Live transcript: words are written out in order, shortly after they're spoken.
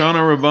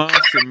Shana Rabban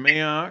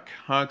Sameach,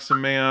 Hag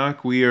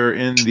Sameach. We are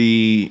in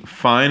the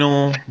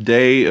final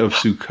day of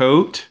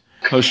Sukkot,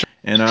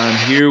 and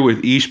I'm here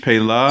with Ish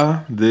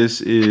Pela. This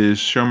is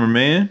Shomer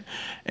Man,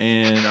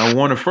 and I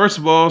want to first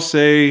of all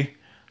say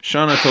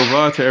Shana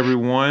Tova to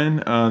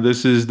everyone.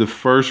 This is the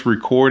first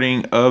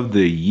recording of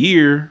the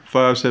year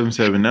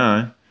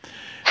 5779.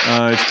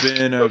 It's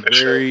been a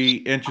very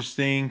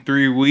interesting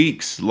 3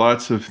 weeks.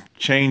 Lots of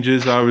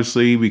changes,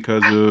 obviously,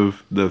 because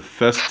of the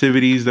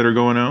festivities that are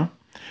going on.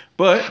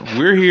 But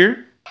we're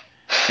here,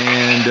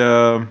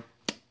 and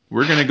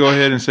we're going to go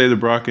ahead and say the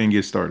bracha and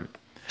get started.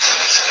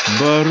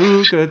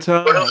 Baruch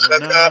atah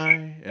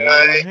Adonai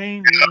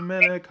Eloheinu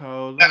melech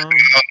haolam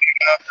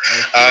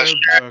asher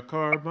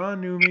bakar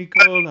banu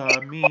mikol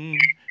ha'amim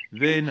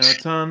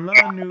ve'natan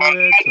lanu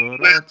et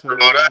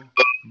torato.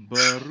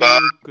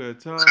 Baruch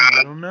atah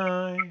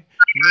Adonai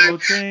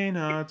noten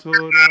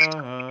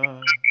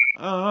ha'torah.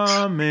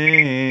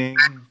 Amen.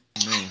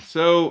 Man,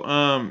 so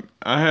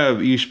I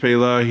have Ish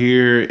Pela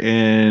here,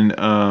 and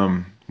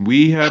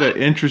we had an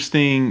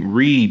interesting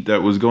read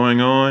that was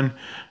going on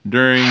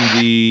during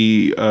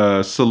the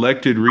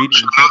selected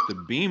readings at the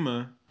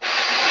Bima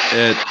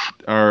at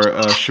our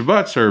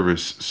Shabbat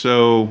service.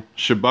 So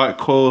Shabbat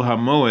Kol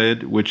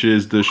Hamoed, which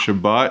is the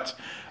Shabbat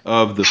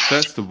of the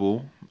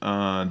festival,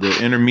 the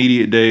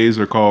intermediate days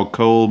are called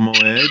Kol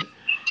Moed,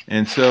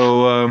 and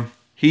so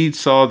he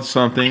saw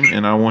something,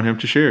 and I want him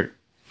to share it.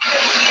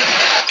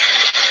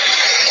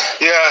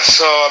 Yeah,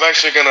 so I'm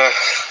actually I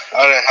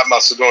didn't have my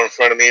Siddur in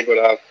front of me, but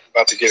I'm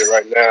about to get it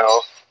right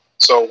now.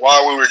 So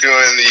while we were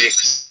doing the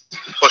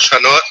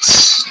Hoshanot,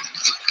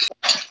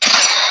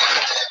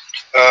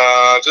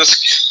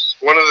 just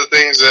one of the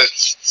things that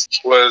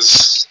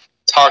was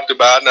talked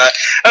about, and I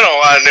don't know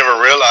why I never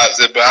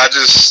realized it, but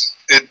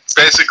it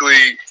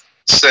basically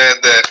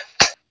said that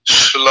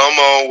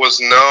Shlomo was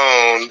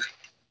known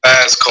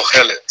as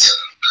Kohelet.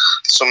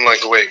 So I'm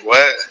like, wait,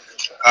 what?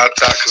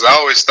 Because I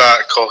always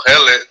thought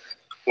Kohelet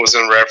was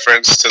in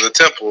reference to the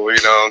temple.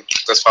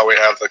 That's why we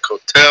have the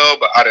Kotel,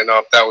 but I didn't know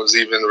if that was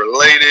even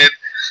related.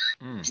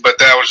 But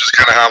that was just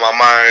kind of how my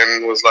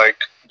mind was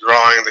like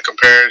drawing the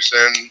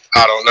comparison.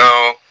 I don't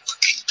know.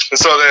 And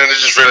so then it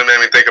just really made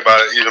me think about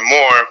it even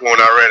more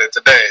when I read it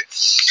today.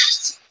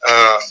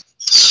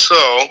 So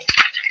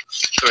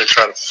let me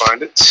try to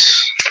find it.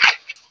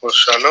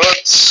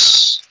 Hoshanot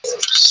says.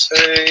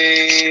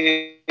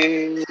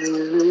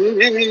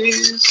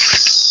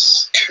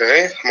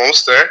 Okay, I'm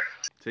almost there.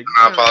 Take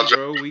your time,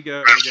 bro. We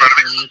got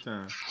plenty of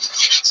time.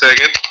 Say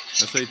again.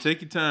 I say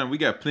take your time. We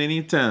got plenty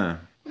of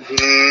time. All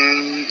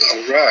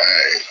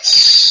right.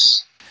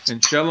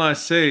 And shall I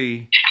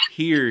say,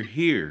 here.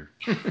 Here.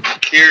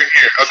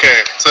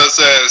 Okay, so it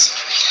says,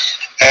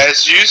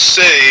 as you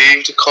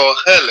saved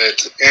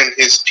Kohelet and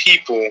his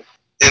people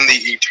in the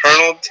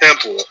eternal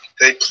temple,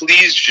 they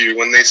pleased you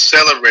when they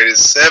celebrated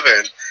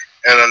 7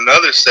 and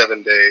another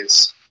 7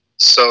 days.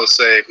 So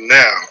save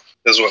now,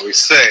 is what we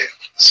say.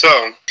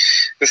 So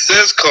it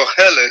says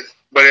Kohelet,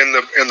 but in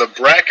the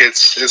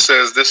brackets it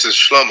says this is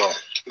Shlomo.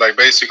 Like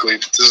basically,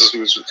 this is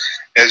who's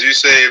as you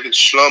saved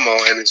Shlomo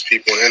and his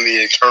people in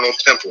the eternal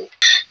temple.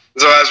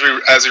 So as we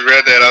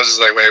read that, I was just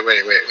like, wait.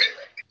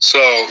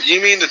 So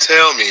you mean to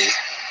tell me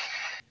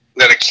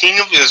that a king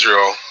of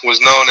Israel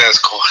was known as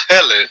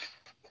Kohelet?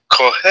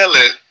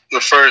 Kohelet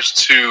refers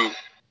to,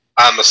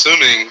 I'm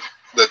assuming,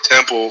 the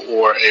temple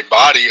or a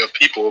body of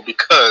people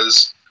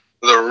because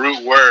the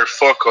root word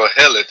for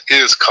Kohelet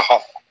is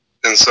Kahal.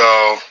 And so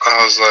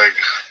I was like,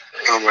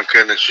 oh my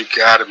goodness, you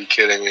gotta be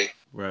kidding me.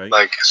 Right.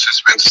 Like, it's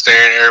just been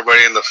staring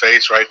everybody in the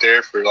face right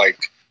there for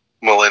like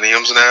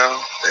millenniums now,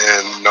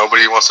 and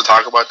nobody wants to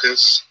talk about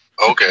this?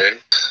 Okay.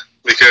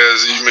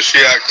 Because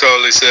Mashiach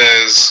totally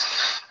says,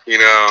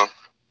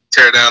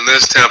 tear down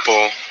this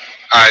temple,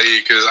 i.e.,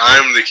 because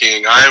I'm the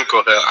king, I'm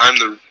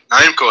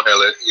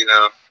Kohelet,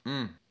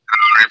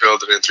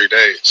 rebuild it in 3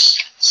 days.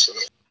 So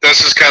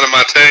that's just kind of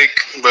my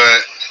take,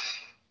 but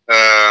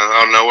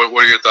I don't know.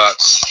 What are your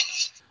thoughts?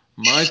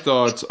 My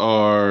thoughts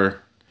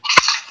are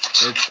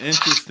it's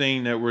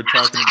interesting that we're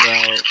talking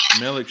about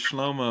Melech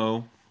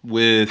Shlomo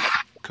with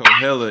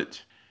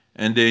Kohelet,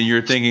 and then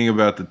you're thinking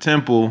about the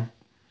temple,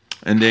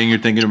 and then you're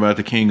thinking about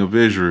the king of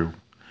Israel.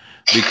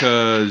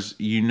 Because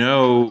you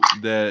know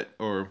that,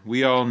 or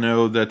we all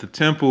know that the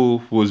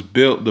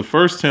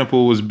first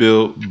temple was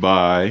built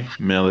by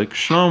Melech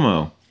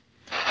Shlomo,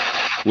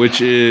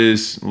 which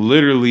is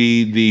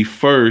literally the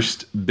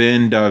first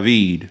Ben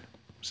David.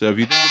 So if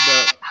you think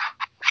about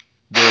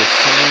the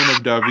son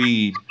of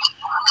David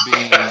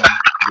being the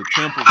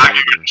temple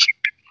builder,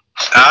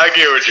 I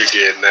get what you're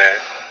getting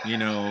at.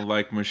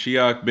 like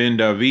Mashiach ben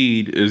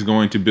David is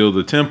going to build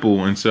a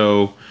temple, and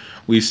so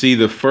we see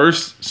the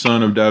first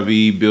son of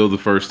David build the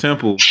first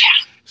temple.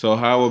 So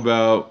how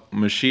about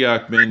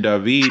Mashiach ben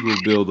David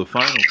will build the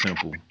final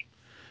temple?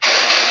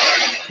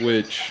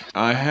 Which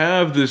I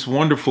have this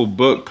wonderful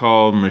book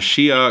called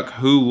Mashiach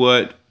Who,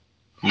 What,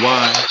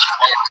 Why,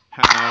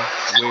 How,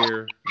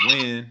 Where,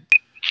 When.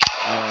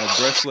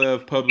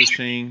 Breslev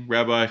Publishing,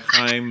 Rabbi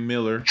Chaim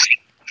Miller.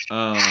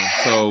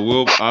 So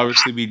we'll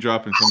obviously be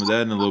dropping some of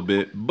that in a little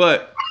bit.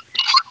 But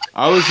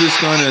I was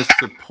just going to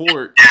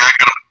support. Yeah, I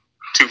got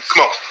two.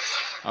 Come on.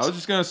 I was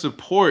just going to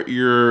support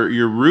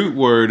your root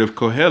word of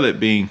Kohelet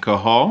being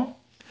kahal,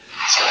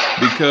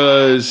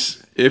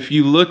 because if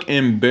you look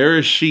in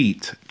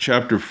Bereshit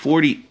chapter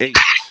 48,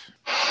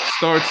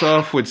 starts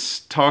off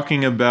with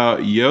talking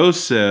about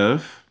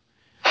Yosef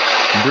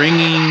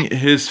bringing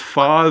his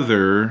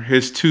father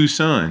his two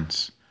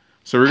sons.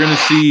 So we're going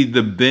to see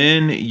the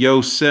Ben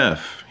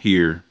Yosef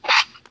here.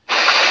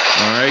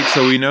 All right,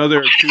 so we know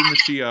there are two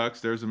Mashiachs.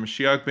 There's a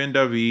Mashiach ben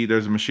David,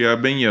 there's a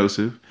Mashiach ben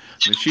Yosef.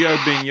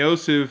 Mashiach ben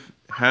Yosef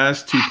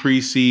has to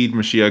precede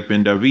Mashiach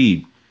ben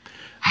David.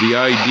 The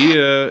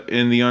idea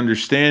and the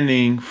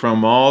understanding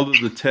from all of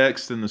the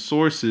text and the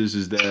sources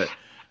is that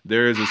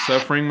there is a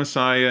suffering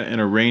Messiah and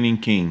a reigning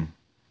king,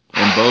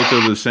 and both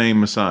are the same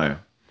Messiah.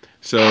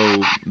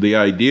 So the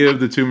idea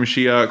of the two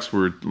Mashiachs,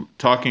 we're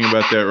talking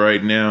about that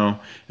right now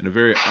in a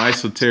very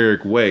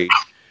esoteric way.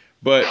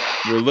 But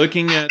we're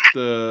looking at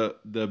the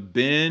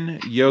Ben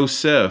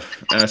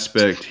Yosef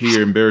aspect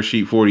here in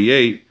Bereshit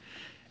 48,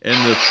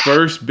 and the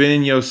first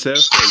Ben Yosef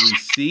that we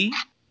see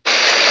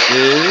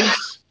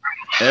is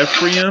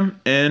Ephraim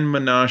and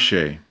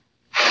Manasseh.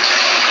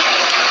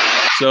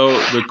 So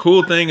the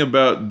cool thing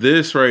about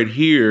this right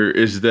here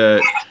is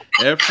that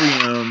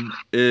Ephraim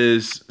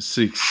is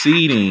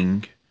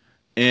succeeding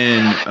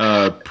in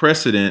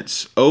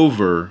precedence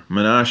over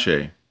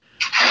Manasseh.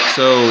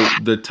 So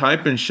the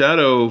type and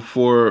shadow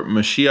for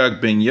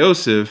Mashiach ben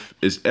Yosef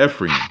is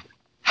Ephraim.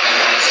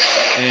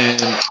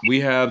 And we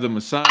have the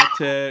Messiah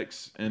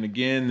text, and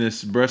again,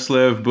 this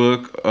Breslev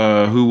book,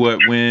 Who, What,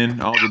 When,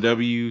 all the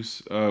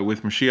W's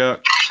with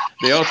Mashiach.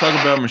 They all talk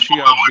about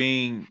Mashiach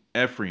being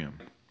Ephraim.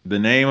 The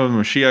name of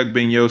Mashiach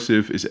ben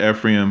Yosef is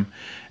Ephraim,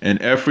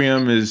 and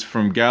Ephraim is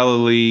from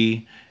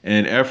Galilee,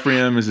 and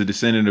Ephraim is a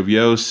descendant of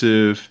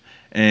Yosef,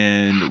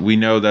 and we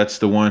know that's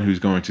the one who's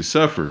going to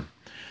suffer.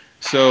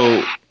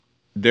 So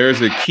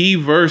there's a key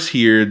verse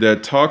here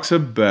that talks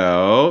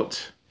about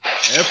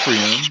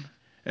Ephraim,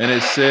 and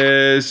it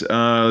says,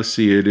 let's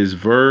see, it is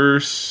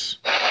verse,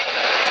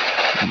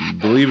 I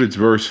believe it's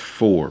verse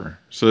 4.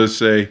 So let's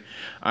say,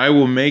 I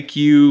will make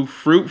you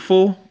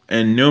fruitful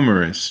and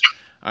numerous.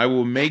 I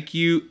will make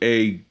you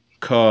a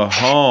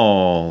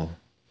kahal.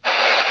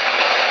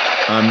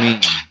 I mean,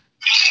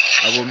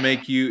 I will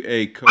make you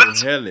a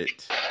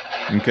kohelet.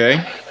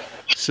 Okay?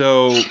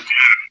 So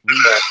we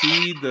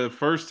see the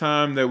first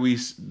time that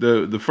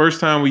the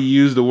first time we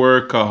use the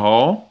word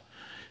kahal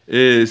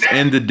is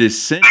in the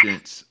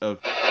descendants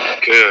of.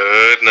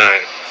 Good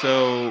night.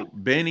 So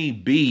Benny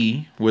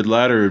B with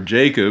Ladder of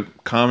Jacob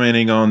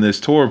commenting on this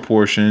Torah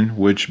portion,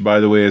 which by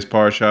the way is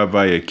Parshat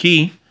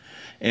Vayaki,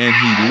 and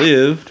he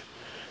lived,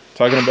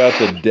 talking about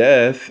the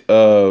death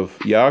of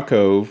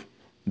Yaakov.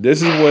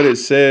 This is what it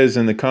says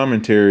in the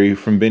commentary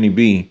from Benny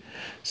B.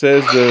 It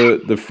says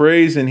the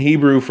phrase in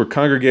Hebrew for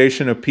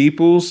congregation of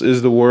peoples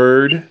is the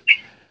word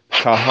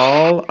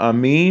kahal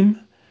amim.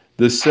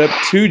 The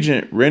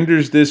Septuagint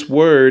renders this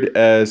word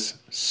as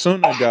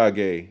synagogue,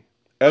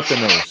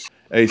 ethnos,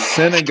 a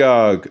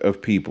synagogue of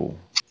people.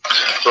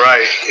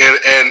 Right,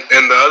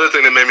 and the other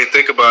thing that made me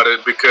think about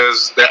it,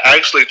 because they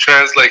actually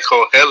translate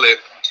Kohelet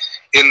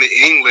in the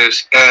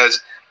English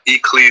as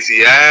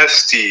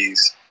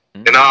Ecclesiastes,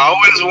 and I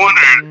always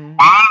wondered,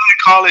 why do they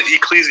call it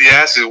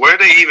Ecclesiastes? Where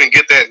did they even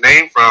get that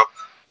name from?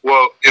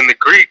 Well, in the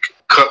Greek,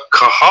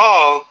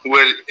 kahal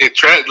would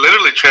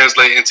literally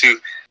translate into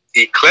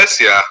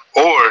ecclesia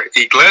or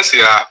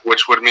ecclesia,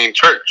 which would mean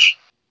church.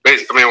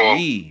 Basically, I mean, well,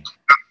 See,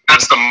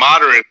 that's the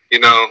modern,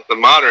 the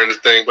modern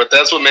thing. But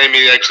that's what made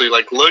me actually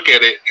like look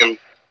at it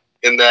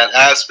in that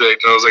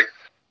aspect. And I was like,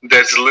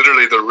 that's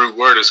literally the root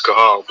word is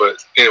kahal.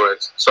 But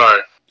anyways,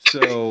 sorry.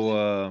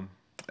 so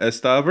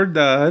Está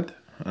verdad.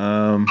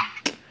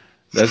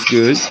 That's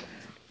good.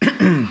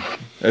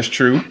 That's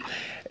true.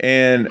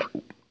 And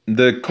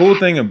the cool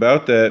thing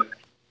about that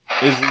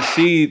is we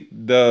see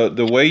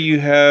the way you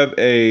have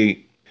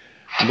a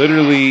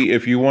literally,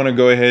 if you want to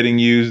go ahead and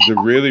use the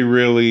really,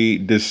 really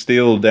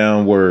distilled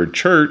down word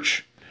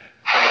church,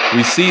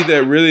 we see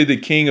that really the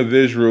king of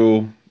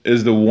Israel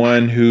is the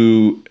one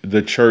who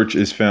the church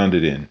is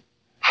founded in.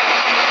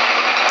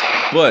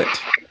 But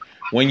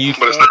when you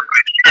But it's start, not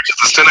really church;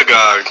 it's a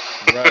synagogue.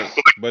 right,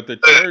 but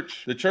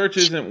the church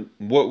isn't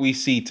what we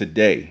see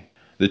today.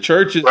 The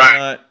church is Right.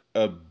 not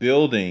a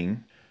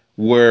building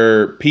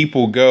where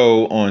people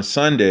go on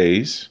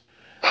Sundays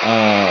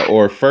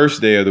or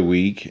first day of the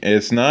week.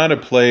 It's not a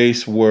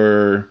place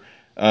where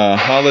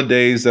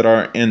holidays that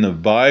are in the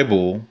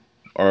Bible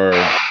are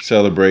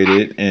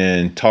celebrated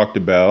and talked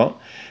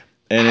about.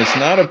 And it's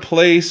not a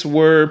place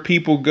where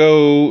people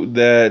go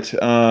that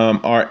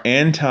are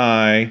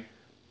anti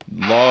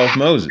law of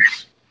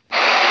Moses.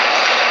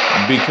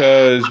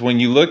 Because when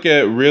you look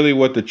at really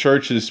what the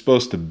church is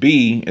supposed to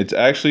be, it's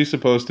actually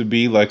supposed to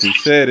be, like we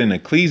said, an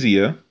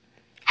ecclesia,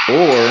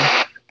 or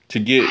to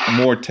get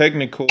more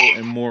technical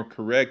and more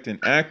correct and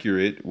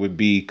accurate would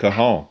be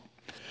kahal.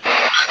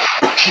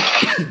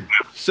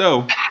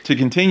 So to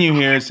continue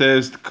here, it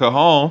says the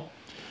kahal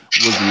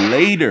was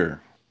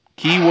later,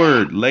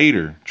 keyword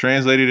later,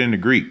 translated into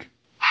Greek.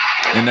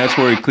 And that's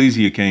where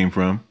ecclesia came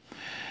from.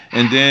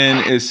 And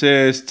then it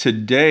says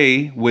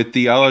today, with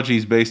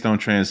theologies based on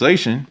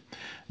translation,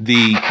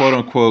 the quote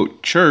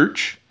unquote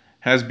church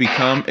has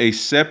become a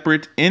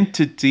separate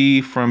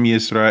entity from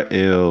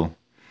Israel.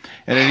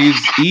 And it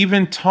is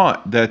even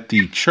taught that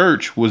the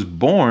church was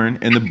born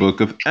in the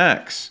book of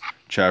Acts,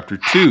 chapter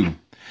 2.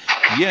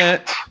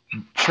 Yet,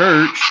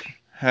 church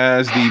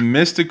has the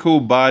mystical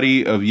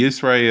body of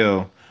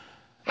Israel,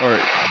 or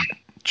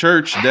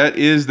church that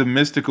is the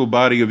mystical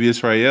body of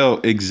Israel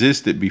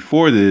existed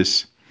before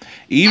this.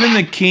 Even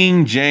the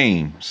King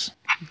James,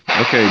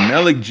 okay,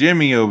 Melik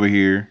Jimmy over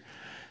here,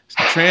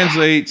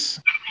 translates,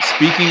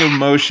 speaking of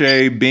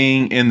Moshe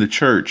being in the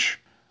church.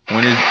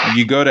 When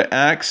you go to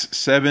Acts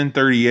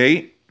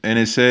 7:38 and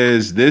it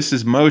says, "This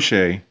is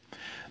Moshe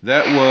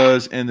that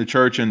was in the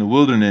church in the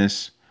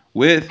wilderness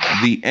with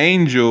the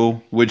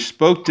angel which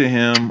spoke to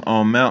him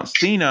on Mount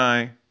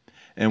Sinai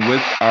and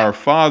with our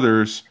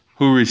fathers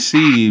who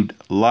received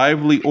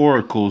lively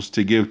oracles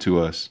to give to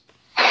us."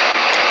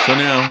 So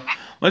now,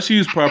 let's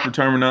use proper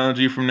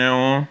terminology from now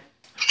on.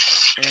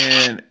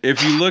 And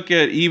if you look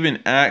at even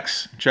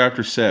Acts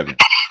chapter 7,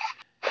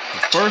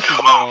 first of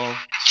all,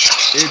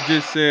 it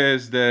just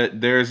says that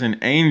there's an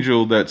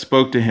angel that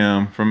spoke to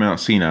him from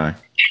Mount Sinai.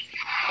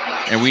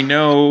 And we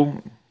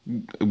know,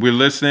 we're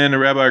listening to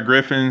Rabbi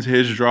Griffin's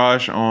his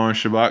drosh on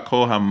Shabbat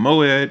Kol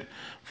HaMoed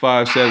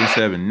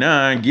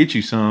 5779. Get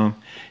you some.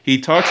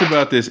 He talks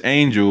about this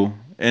angel,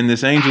 and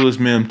this angel is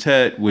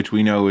Memtet, which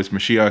we know is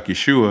Mashiach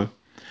Yeshua.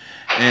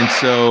 And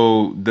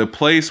so the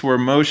place where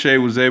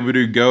Moshe was able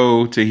to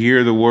go to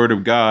hear the word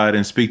of God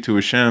and speak to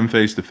Hashem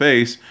face to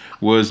face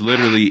was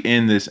literally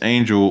in this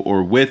angel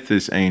or with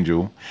this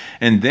angel.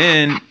 And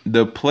then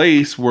the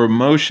place where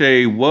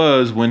Moshe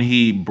was when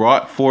he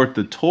brought forth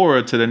the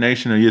Torah to the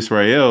nation of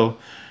Israel,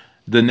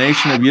 the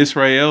nation of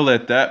Israel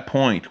at that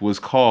point was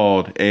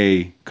called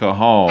a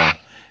kahal,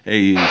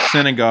 a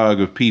synagogue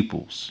of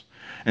peoples.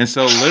 And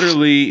so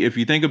literally, if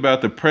you think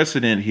about the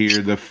precedent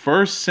here, the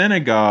first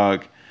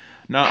synagogue,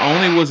 not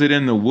only was it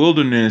in the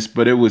wilderness,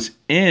 but it was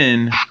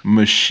in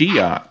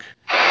Mashiach,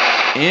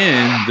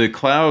 in the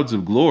clouds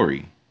of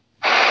glory,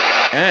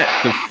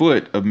 at the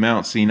foot of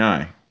Mount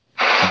Sinai.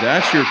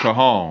 That's your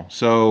kahal.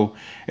 So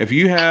if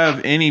you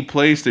have any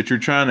place that you're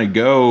trying to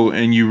go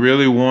and you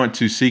really want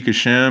to seek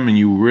Hashem and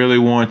you really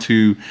want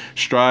to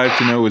strive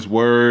to know His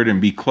word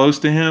and be close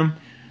to Him,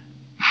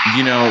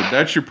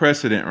 that's your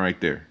precedent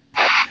right there.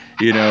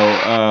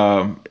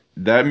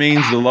 That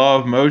means the law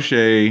of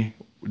Moshe,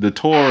 the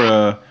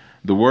Torah,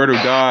 the Word of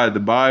God, the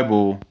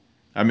Bible,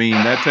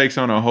 that takes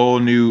on a whole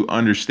new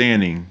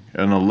understanding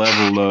and a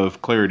level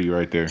of clarity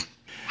right there.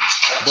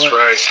 But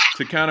right.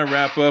 To kind of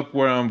wrap up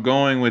where I'm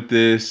going with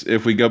this,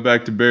 if we go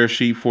back to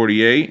Bereshit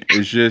 48,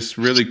 it's just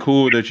really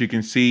cool that you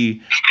can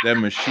see that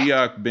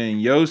Mashiach ben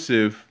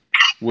Yosef,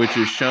 which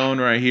is shown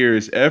right here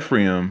as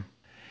Ephraim,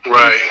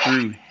 right. It's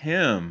through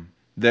him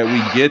that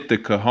we get the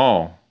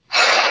kahal.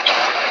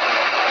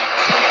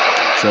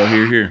 So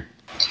here.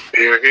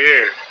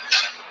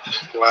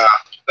 Wow.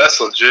 That's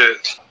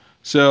legit.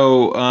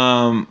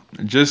 So,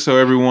 just so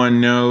everyone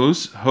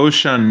knows,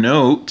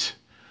 Hoshanot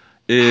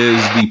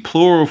is the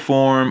plural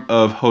form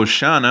of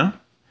Hoshana.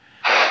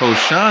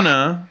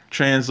 Hoshana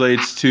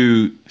translates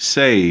to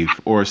save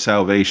or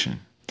salvation.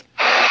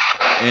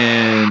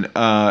 And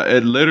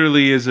it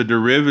literally is a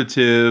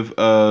derivative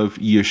of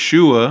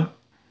Yeshua.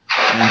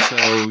 And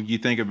so you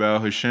think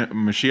about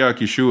Mashiach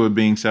Yeshua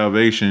being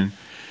salvation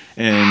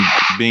and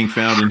being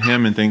found in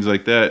him and things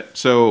like that.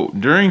 So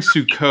during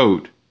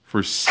Sukkot,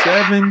 for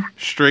 7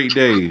 straight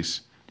days,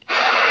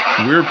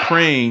 we're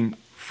praying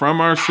from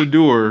our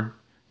Siddur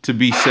to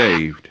be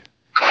saved.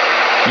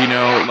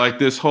 Like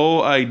this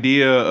whole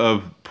idea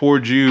of poor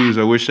Jews,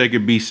 I wish they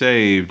could be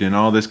saved and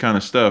all this kind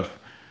of stuff.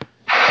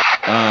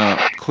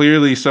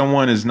 Clearly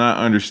someone is not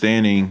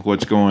understanding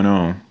what's going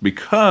on.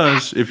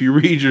 Because if you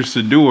read your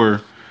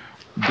Siddur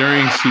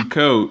during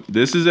Sukkot,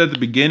 this is at the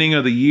beginning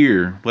of the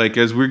year. Like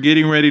as we're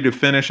getting ready to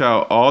finish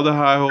out all the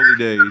high holy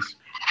days,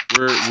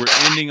 we're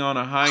ending on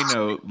a high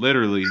note,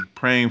 literally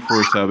praying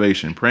for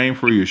salvation, praying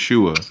for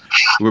Yeshua.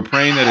 We're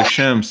praying that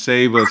Hashem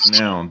save us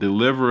now,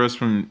 deliver us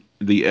from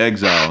the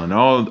exile and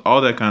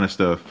all that kind of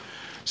stuff.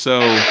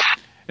 So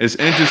it's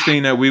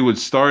interesting that we would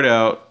start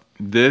out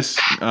this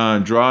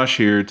drosh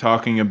here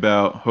talking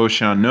about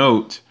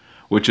Hoshanot,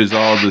 which is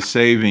all the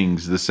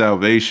savings, the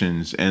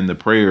salvations, and the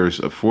prayers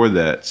for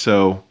that.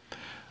 So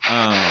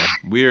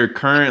we are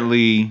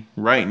currently,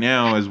 right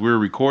now, as we're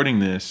recording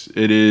this,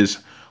 it is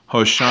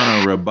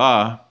Hoshana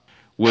Rabbah,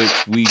 which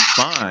we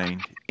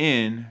find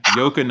in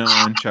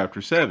Yochanan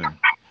chapter 7.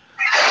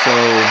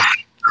 So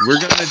we're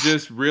going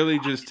to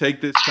just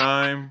take this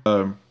time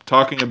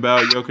talking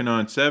about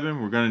Yochanan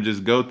 7. We're going to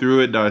just go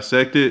through it,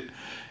 dissect it,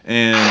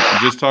 and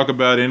just talk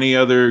about any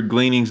other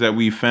gleanings that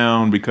we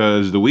found,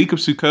 because the week of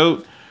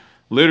Sukkot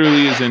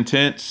literally is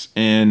intense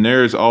and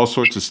there's all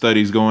sorts of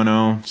studies going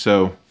on.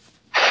 So,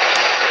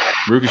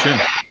 Baruch Hashem.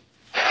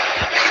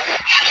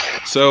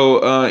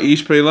 So,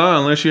 Ish Pela,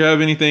 unless you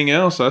have anything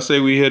else, I say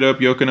we hit up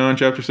Yochanan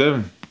chapter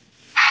 7.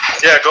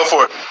 Yeah, go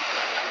for it.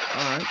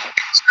 All right.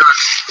 Let's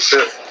do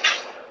it.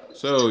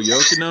 So,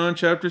 Yochanan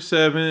chapter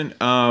 7.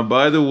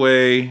 By the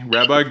way,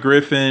 Rabbi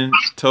Griffin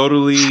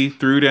totally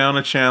threw down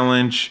a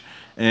challenge,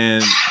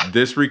 and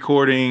this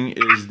recording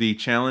is the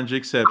challenge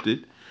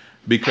accepted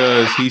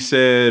because he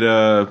said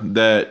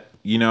that,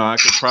 I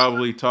could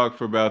probably talk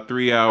for about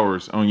 3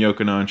 hours on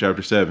Yochanan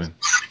chapter 7.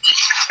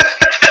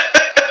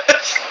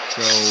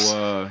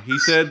 So, he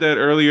said that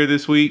earlier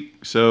this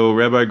week. So,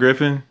 Rabbi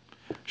Griffin,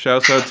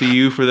 shouts out to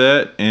you for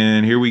that,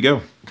 and here we go.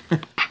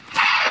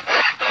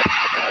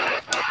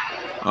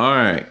 All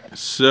right,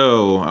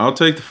 so I'll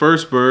take the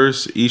first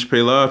verse. Ish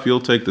Pela, if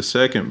you'll take the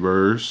second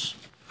verse.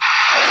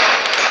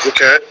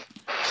 Okay.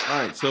 All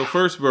right, so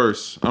first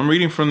verse. I'm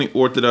reading from the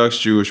Orthodox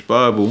Jewish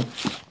Bible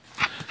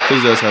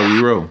because that's how we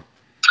roll.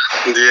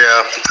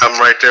 Yeah, I'm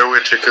right there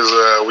with you because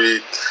we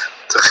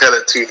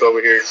the tooth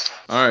over here.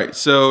 All right,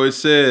 so it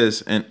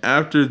says, and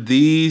after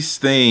these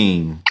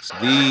things. All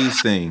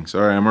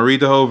right, I'm gonna read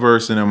the whole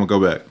verse and I'm gonna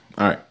go back.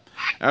 All right,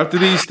 after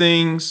these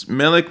things,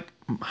 Melech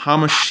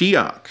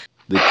Hamashiach,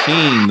 the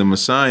King, the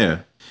Messiah,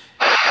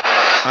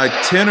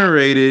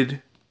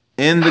 itinerated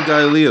in the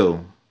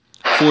Galil,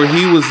 for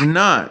he was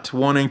not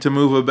wanting to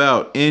move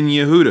about in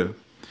Yehuda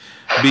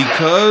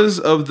because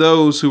of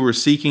those who were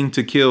seeking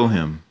to kill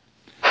him.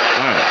 All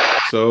right,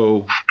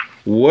 so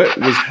what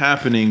was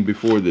happening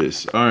before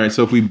this? All right,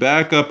 so if we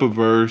back up a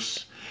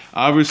verse,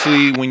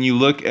 obviously when you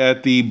look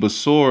at the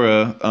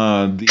Basora,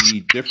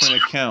 the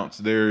different accounts,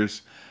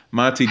 there's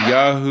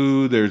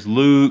Matidyahu, there's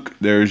Luke,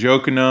 there's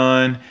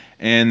Yochanan,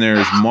 and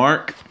there's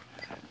Mark.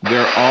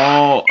 They're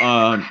all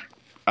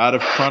out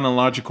of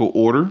chronological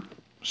order.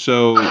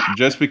 So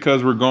just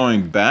because we're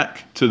going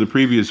back to the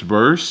previous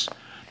verse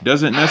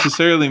doesn't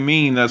necessarily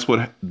mean that's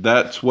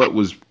what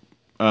was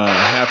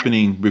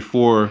happening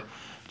before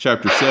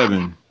chapter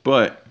 7.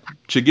 But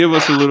to give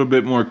us a little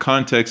bit more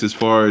context as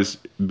far as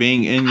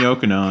being in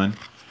Yochanan,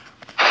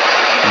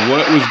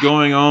 what was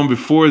going on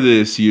before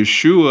this?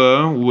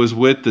 Yeshua was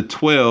with the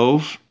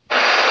 12,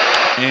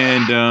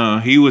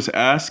 and he was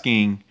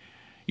asking,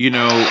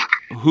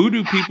 who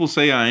do people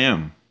say I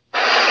am?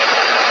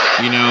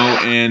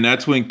 And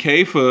that's when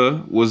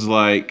Kepha was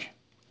like,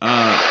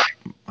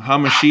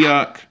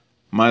 Hamashiach,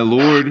 my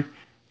Lord,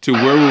 to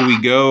where will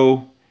we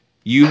go?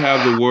 You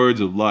have the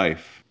words of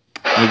life.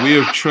 And we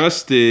have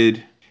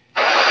trusted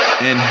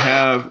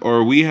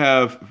we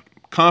have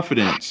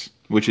confidence,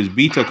 which is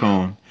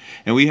bitachon,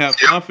 and we have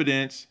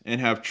confidence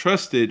and have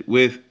trusted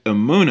with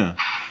emuna,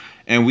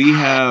 and we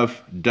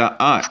have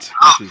da'at,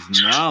 which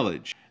is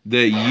knowledge,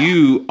 that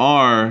you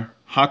are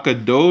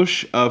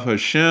Hakadosh of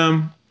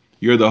Hashem,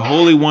 you're the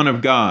Holy One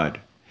of God,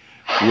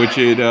 which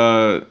it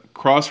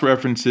cross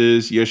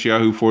references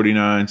Yeshayahu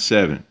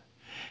 49:7.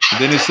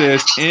 Then it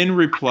says, in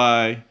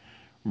reply,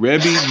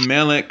 Rebbe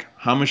Melech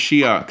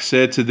Hamashiach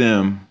said to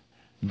them,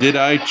 Did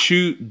I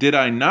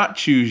not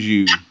choose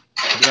you?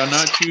 Did I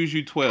not choose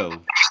you 12?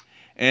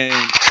 And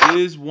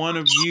is one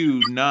of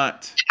you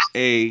not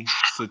a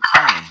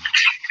Satan?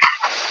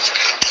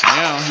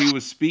 Now he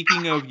was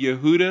speaking of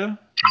Yehuda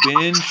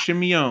ben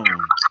Shimeon,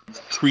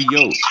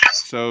 Kriot.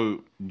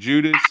 So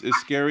Judas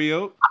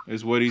Iscariot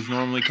is what he's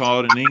normally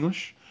called in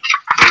English.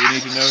 But we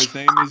need to know his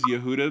name is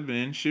Yehuda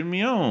ben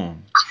Shimeon.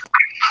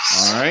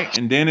 All right.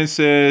 And then it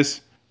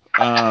says,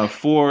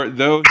 for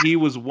though he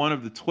was one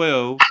of the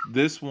 12,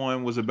 this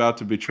one was about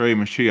to betray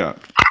Mashiach.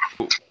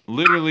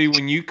 Literally,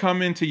 when you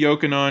come into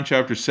Yochanan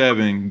chapter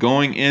 7,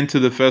 going into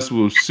the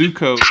festival of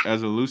Sukkot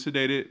as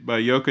elucidated by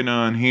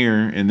Yochanan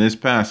here in this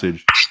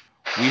passage,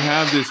 we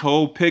have this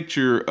whole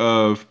picture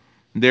of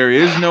there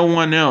is no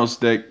one else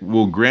that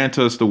will grant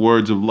us the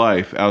words of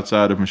life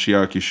outside of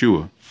Mashiach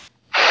Yeshua.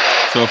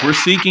 So if we're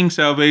seeking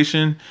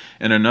salvation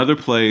in another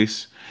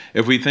place,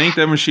 if we think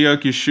that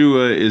Mashiach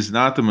Yeshua is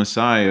not the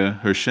Messiah,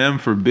 Hashem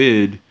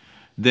forbid,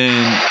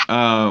 then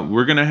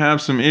we're going to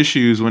have some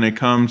issues when it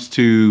comes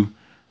to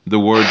the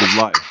words of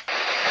life.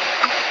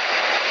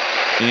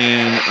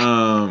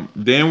 And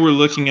then we're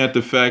looking at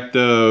the fact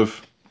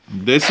of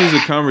this is a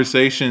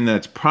conversation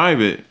that's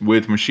private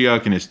with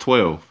Mashiach and his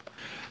 12.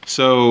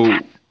 So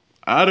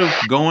out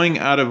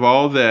of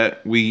all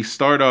that, we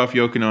start off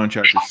Yochanan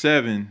chapter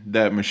 7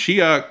 that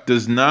Mashiach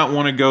does not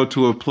want to go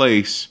to a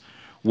place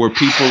where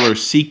people are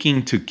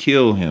seeking to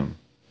kill him.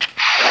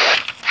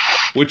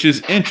 Which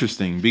is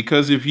interesting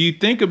because if you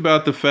think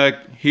about the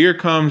fact, here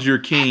comes your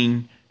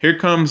king, here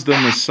comes the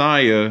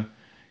Messiah,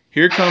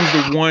 here comes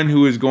the one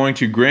who is going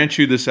to grant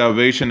you the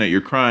salvation that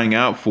you're crying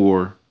out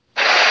for.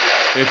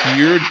 If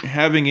you're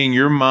having in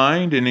your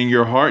mind and in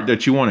your heart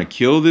that you want to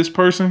kill this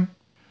person,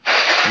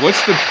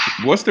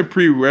 what's the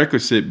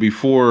prerequisite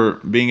before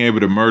being able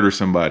to murder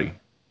somebody?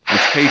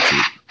 It's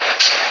hatred.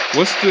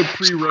 What's the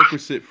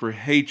prerequisite for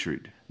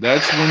hatred?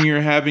 That's when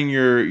you're having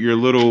your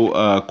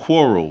little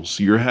quarrels.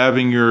 You're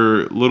having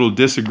your little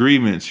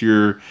disagreements.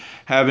 You're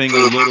having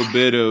a little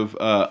bit of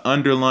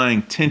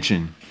underlying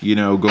tension, going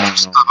on.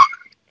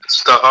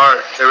 It's the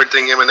heart.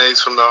 Everything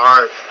emanates from the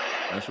heart.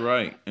 That's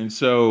right. And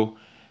so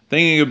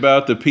thinking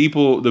about the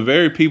people, the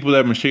very people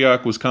that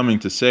Mashiach was coming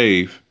to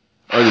save,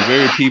 are the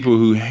very people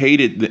who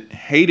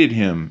hated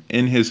him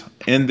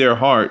in their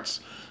hearts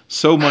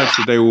so much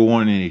that they were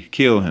wanting to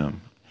kill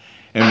him.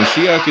 And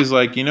Mashiach is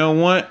like, you know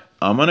what?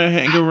 I'm gonna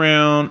hang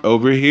around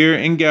over here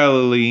in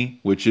Galilee,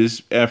 which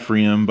is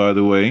Ephraim, by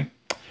the way.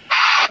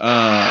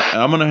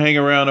 I'm gonna hang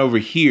around over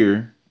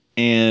here,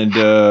 and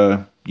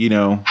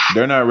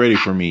they're not ready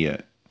for me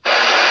yet.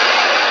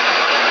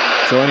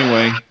 So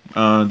anyway,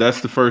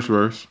 that's the first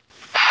verse.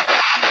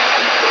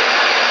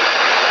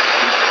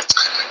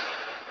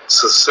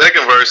 So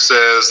second verse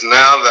says,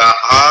 now the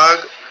Hag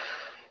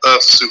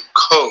of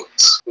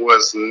Sukkot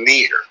was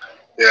near.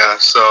 Yeah,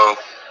 so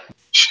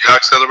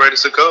Shiach celebrated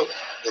Sukkot.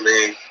 I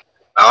mean,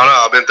 I don't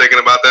know. I've been thinking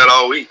about that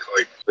all week.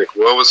 Like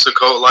what was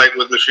Sukkot like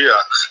with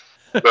Mashiach?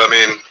 But I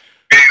mean,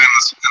 being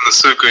in the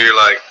sukkah, you're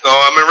like,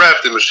 oh, I'm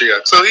enwrapped in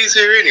Mashiach, so he's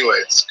here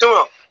anyways. Come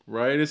on.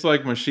 Right? It's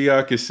like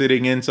Mashiach is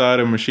sitting inside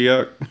of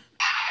Mashiach.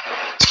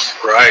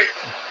 Right.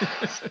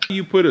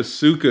 You put a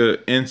sukkah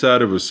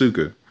inside of a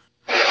sukkah.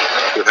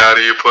 And how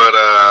do you put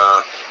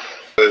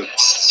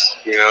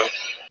you know?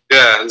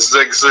 Yeah, it's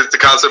like the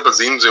concept of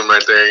Zoom Zoom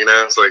right there. You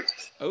know, it's like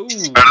Oh, how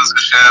does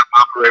Hashem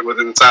operate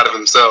within inside of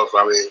himself?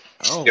 I mean,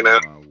 oh you know.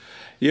 my.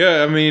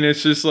 Yeah, I mean,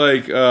 it's just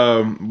like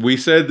we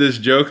said this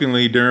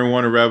jokingly during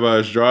one of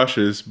Rabbi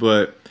Drash's,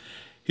 but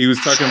he was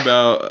talking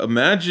about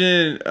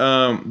imagine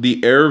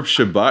the Erev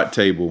Shabbat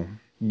table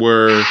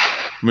where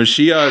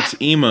Mashiach's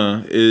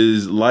Ima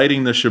is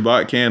lighting the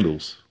Shabbat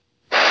candles.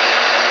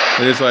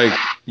 And it's like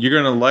you're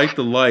gonna light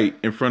the light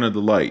in front of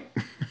the light.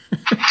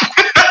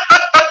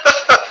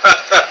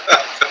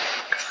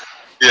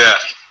 Yeah.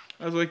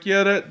 I was like,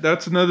 yeah,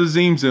 that's another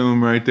Zoom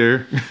Zoom right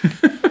there.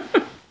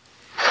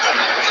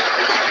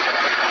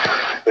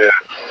 Yeah.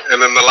 And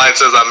then the light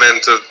says,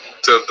 "Amen" to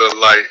the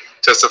light,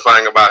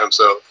 testifying about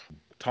himself.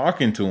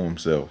 Talking to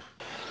himself.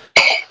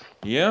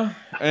 Yeah,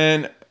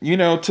 and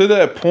to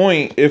that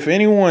point, if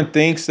anyone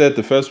thinks that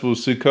the Festival of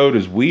Sukkot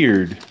is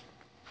weird,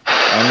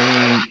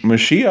 I mean,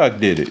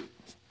 Mashiach did it.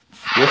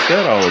 What's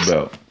that all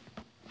about?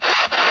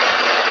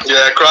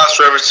 Yeah, cross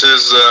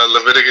references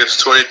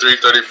Leviticus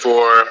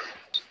 23:34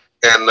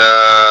 and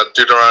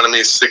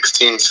Deuteronomy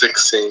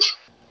 16:16.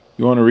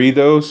 You want to read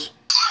those?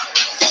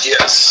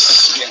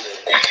 Yes.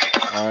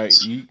 All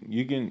right,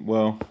 you can.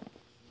 Well,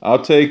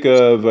 I'll take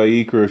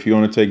Vayikra if you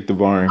want to take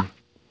Devarim.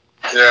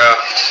 Yeah,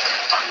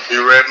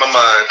 you read my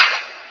mind.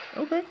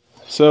 Okay.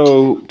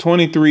 So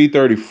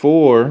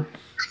 23:34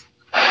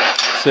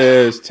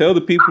 says, "Tell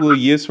the people of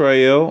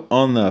Israel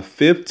on the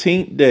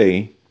 15th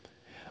day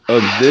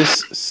of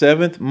this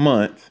 7th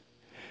month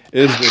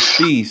is the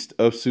feast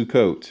of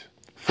Sukkot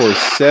for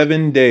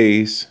 7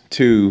 days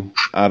to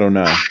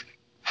Adonai.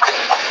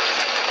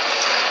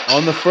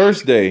 On the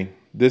first day,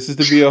 this is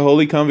to be a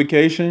holy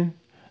convocation.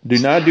 Do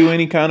not do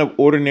any kind of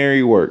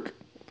ordinary work.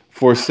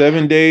 For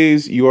 7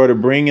 days you are to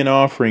bring an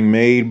offering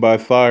made by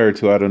fire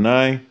to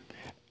Adonai.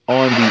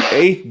 On the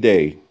 8th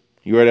day,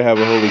 you are to have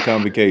a holy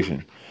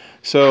convocation."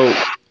 So,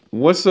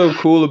 what's so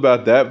cool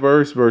about that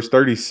verse, verse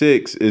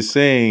 36, is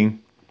saying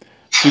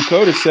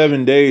Sukkot is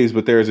 7 days,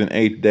 but there's an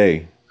 8th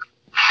day.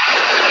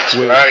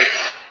 Which, Right.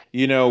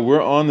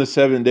 we're on the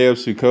 7th day of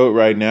Sukkot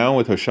right now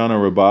with Hoshana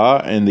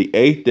Rabbah, and the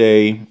 8th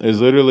day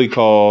is literally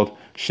called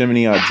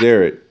Shemini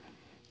Atzeret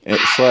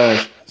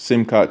 /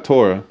 Simchat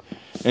Torah.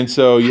 And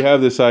so you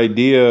have this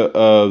idea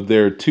of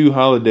there are two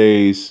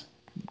holidays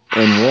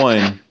in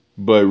one,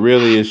 but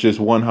really it's just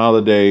one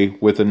holiday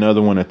with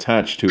another one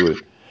attached to it.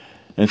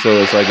 And so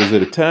it's like, is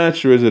it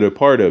attached or is it a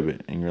part of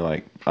it? And you're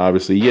like,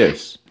 obviously,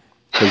 yes.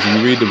 Because if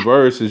you read the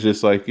verse, it's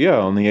just like, yeah,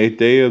 on the 8th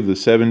day of the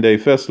 7-day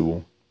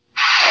festival.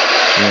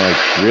 You're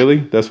like, really?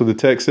 That's what the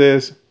text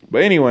says?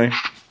 But anyway,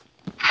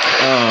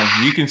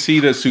 you can see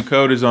that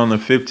Sukkot is on the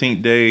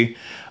 15th day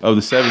of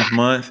the 7th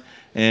month.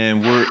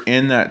 And we're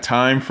in that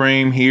time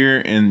frame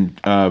here in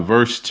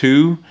verse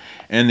 2.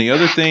 And the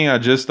other thing I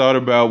just thought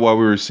about while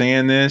we were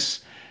saying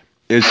this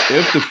is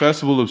if the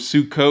festival of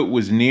Sukkot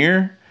was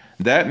near,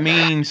 that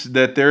means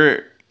that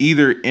they're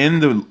either in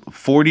the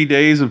 40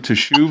 days of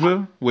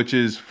Teshuvah, which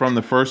is from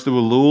the first of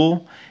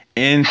Elul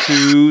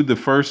into the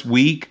first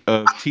week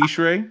of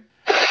Tishrei,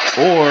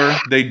 or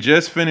they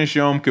just finished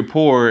Yom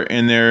Kippur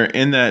and they're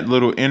in that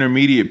little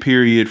intermediate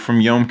period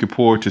from Yom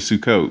Kippur to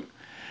Sukkot.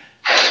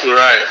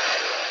 Right.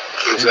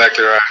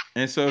 Exactly right.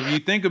 And so if you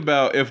think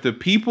about if the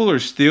people are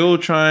still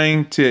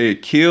trying to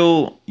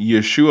kill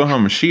Yeshua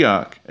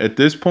HaMashiach at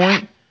this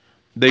point,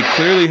 they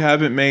clearly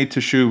haven't made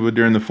Teshuvah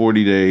during the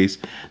 40 days.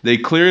 They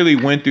clearly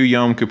went through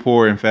Yom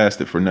Kippur and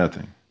fasted for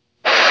nothing.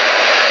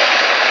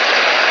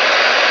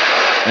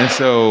 And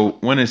so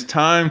when it's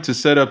time to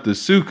set up the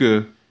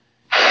Sukkah,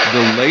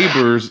 the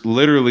labors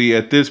literally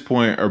at this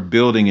point are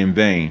building in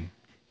vain.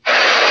 So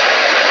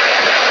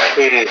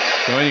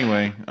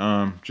anyway,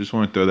 just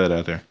want to throw that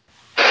out there.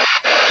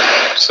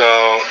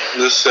 So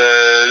this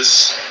says,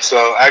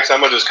 so actually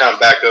I'm gonna just kind of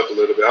back up a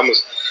little bit.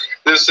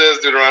 This says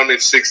Deuteronomy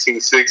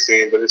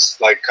 16:16, but it's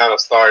like kind of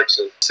starts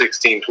at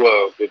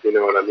 16:12, if you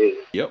know what I mean.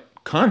 Yep.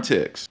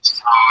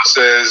 Context. It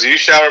says, "You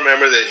shall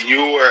remember that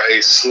you were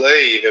a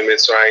slave in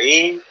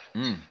Mitzrayim,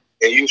 Mm.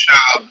 and you shall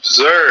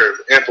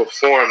observe and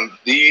perform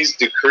these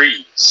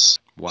decrees."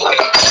 Wow.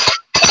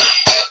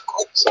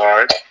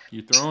 Sorry.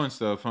 You're throwing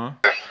stuff, huh?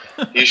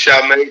 You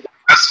shall make the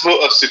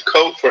festival of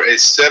Sukkot for a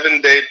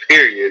 7-day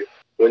period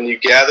when you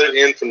gather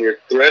in from your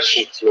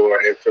threshing floor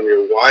and from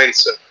your wine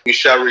cellar. You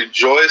shall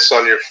rejoice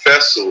on your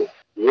festival,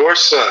 your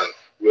son,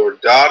 your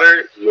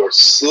daughter, your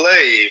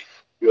slave,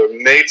 your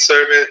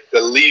maidservant,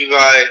 the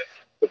Levite,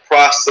 the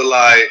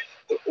proselyte,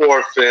 the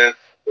orphan,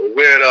 the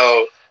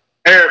widow,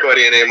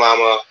 everybody and their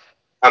mama.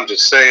 I'm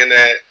just saying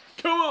that,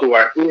 who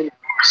are in your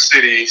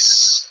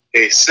cities.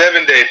 A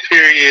 7-day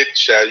period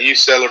shall you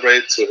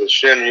celebrate to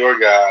Hashem your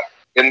God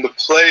in the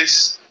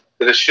place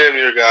that Hashem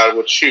your God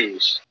will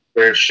choose,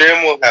 where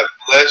Hashem will have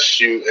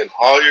blessed you in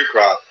all your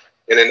crop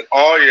and in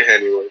all your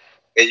handiwork,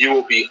 and you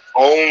will be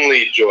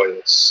only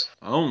joyous.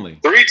 Only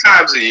 3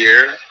 times a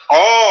year,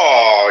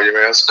 all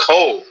your man's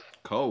cold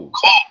cold.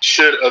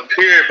 should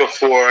appear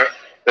before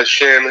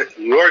Hashem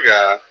your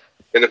God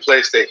in the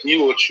place that He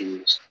will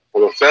choose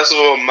on the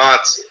festival of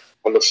Matzah,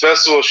 on the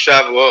festival of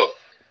Shavuot,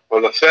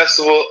 on the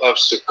festival of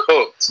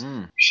Sukkot.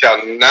 Mm.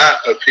 Shall not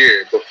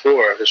appear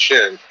before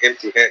Hashem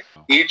empty-handed.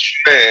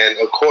 Each man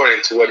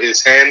according to what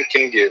his hand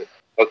can give,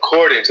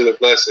 according to the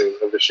blessing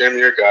of Hashem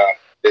your God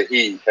that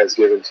He has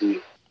given to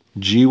you.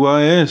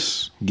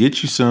 GYS,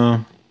 get you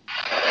some.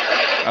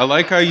 I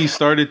like how you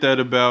started that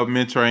about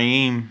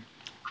Mitzrayim,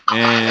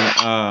 and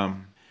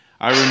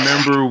I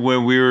remember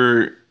when we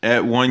were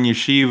at one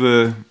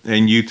yeshiva,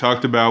 and you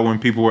talked about when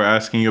people were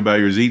asking you about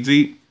your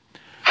tzitzit.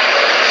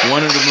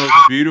 One of the most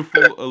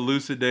beautiful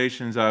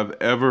elucidations I've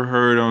ever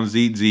heard on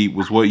tzitzit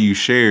was what you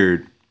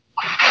shared.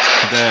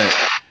 That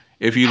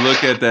if you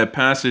look at that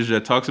passage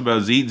that talks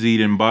about tzitzit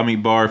in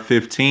Bamidbar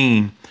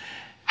 15,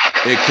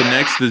 it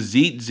connects the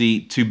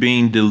tzitzit to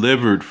being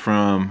delivered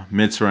from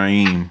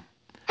Mitzrayim.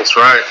 That's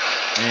right.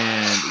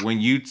 And when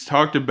you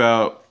talked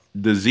about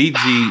the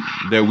tzitzit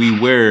that we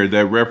wear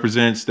that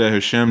represents that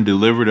Hashem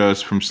delivered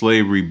us from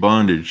slavery,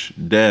 bondage,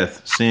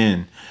 death,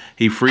 sin,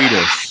 He freed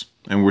us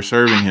and we're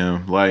serving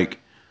Him. Like,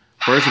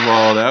 first of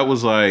all, that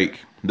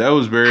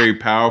was very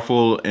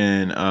powerful,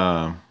 and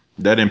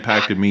that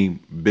impacted me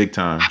big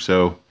time.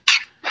 So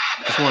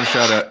just want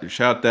to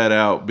shout that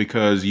out,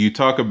 because you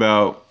talk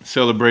about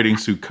celebrating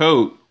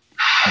Sukkot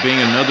being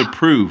another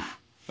proof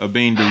of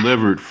being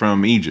delivered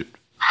from Egypt.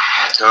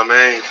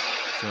 Amen.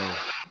 So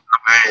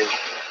Amen.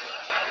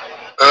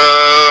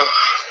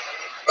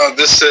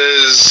 This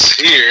says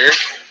here.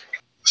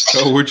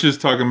 oh, we're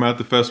just talking about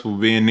the festival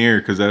being near,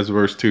 because that's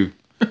verse 2.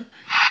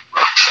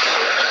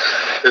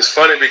 It's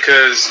funny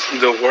because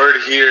the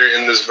word here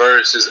in this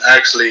verse is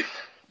actually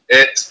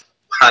et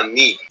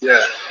pani.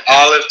 Yeah.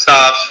 Aleph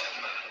Taf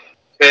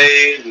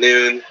Pei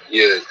Nun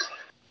Yud.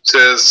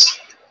 Says,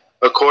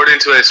 according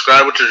to a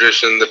scribal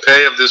tradition, the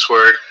pay of this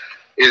word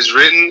is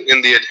written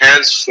in the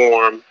enhanced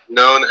form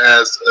known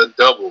as a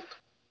double.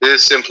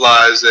 This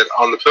implies that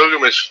on the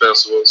pilgrimage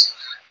festivals,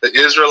 the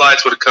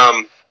Israelites would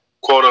come,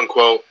 quote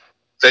unquote,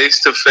 face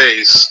to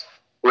face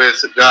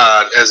with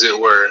God, as it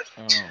were.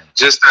 Oh.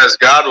 Just as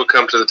God would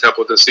come to the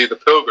temple to see the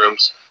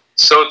pilgrims,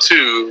 so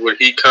too would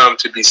He come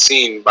to be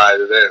seen by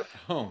them.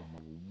 Oh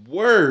my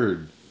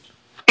word.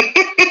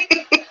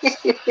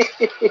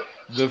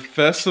 The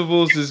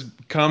festivals is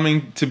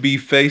coming to be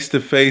face to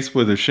face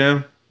with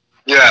Hashem.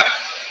 Yeah.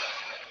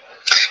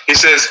 He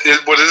says,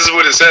 well, this is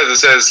what it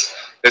says.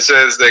 It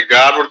says that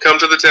God would come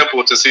to the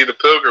temple to see the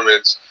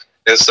pilgrimage,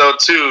 and so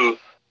too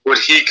would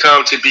He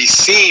come to be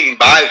seen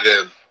by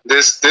them.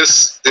 This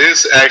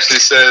actually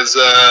says,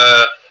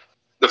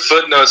 the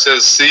footnote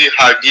says, see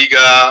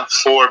Hagiga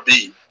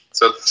 4b.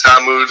 So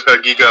Talmud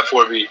Hagiga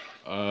 4b.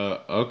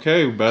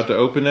 Okay, about to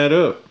open that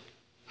up.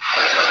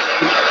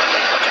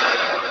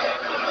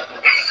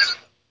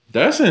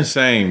 That's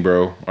insane,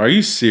 bro. Are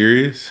you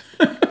serious?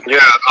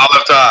 Yeah,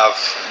 Olive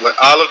Tav. Like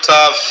Olive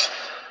Tav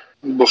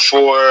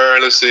before,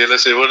 let's see, what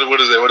is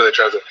it? What are they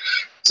trying to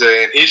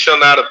say? And he shall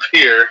not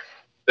appear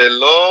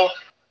below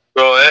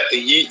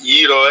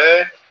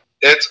Yiroe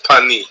et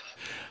Pani.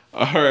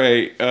 All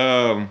right.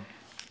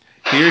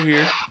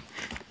 Here.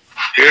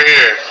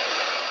 Here.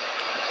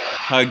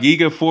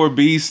 Hagiga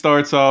 4b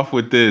starts off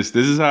with this.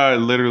 This is how it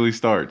literally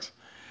starts.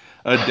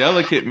 A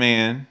delicate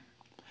man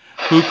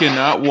who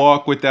cannot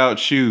walk without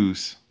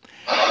shoes.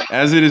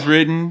 As it is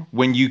written,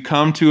 when you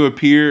come to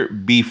appear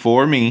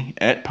before me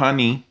at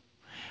Pani,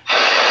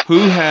 who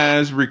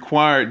has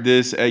required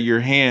this at your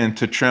hand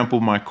to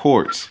trample my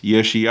courts?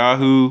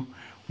 Yeshayahu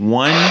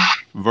 1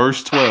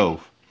 verse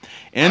 12.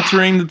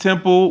 Entering the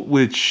temple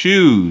with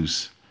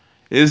shoes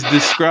is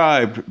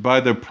described by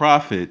the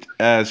prophet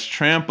as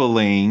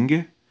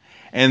trampling,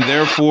 and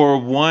therefore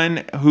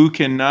one who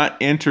cannot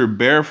enter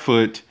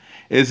barefoot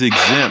is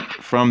exempt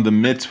from the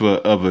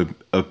mitzvah of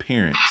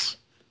appearance.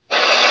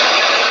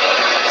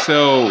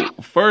 So,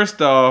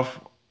 first off,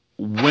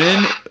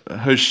 when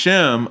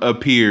Hashem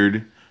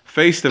appeared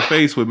face to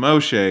face with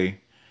Moshe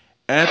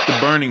at the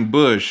burning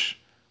bush,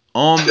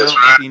 on That's Mount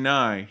right.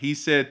 Sinai. He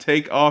said,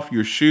 "Take off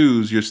your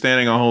shoes. You're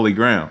standing on holy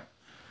ground."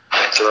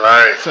 That's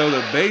right. So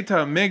the Beit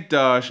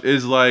HaMikdash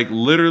is like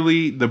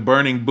literally the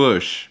burning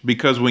bush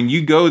because when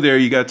you go there,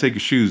 you got to take your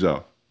shoes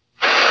off.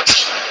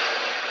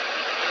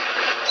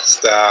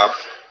 Stop.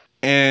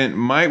 And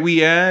might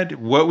we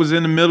add, what was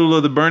in the middle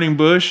of the burning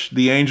bush?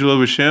 The angel of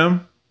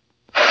Hashem.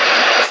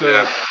 So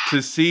Yeah.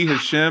 to see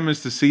Hashem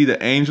is to see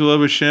the angel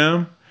of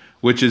Hashem,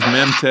 which is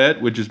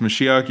Memtet, which is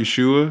Mashiach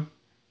Yeshua.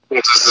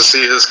 Just to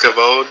see his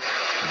kavod.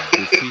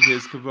 To see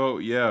his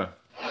kavod, yeah.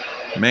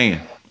 Man.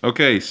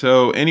 Okay,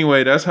 so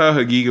anyway, that's how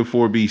Hagiga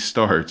 4B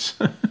starts.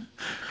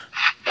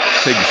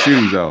 Take your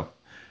shoes off.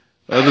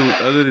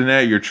 Other than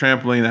that, you're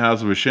trampling the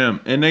house of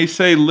Hashem. And they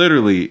say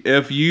literally,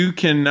 if you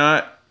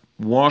cannot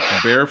walk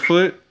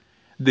barefoot,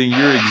 then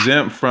you're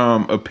exempt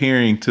from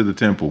appearing to the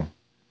temple.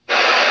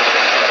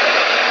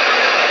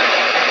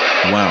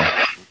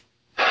 Wow.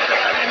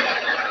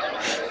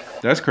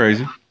 That's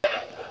crazy.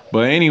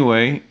 But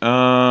anyway,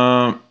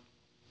 looking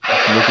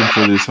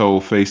for this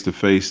whole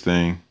face-to-face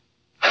thing.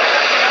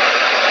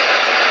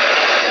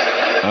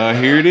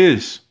 Here it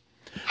is.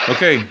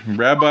 Okay,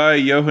 Rabbi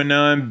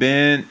Yohanan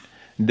ben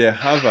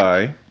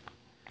Dehavai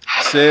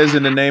says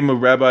in the name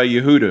of Rabbi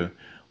Yehuda,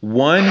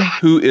 one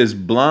who is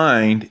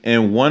blind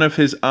and one of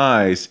his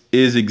eyes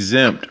is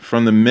exempt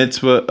from the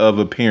mitzvah of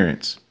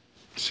appearance.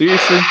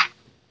 Seriously?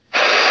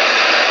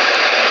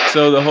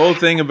 So the whole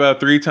thing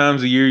about 3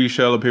 times a year you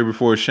shall appear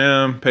before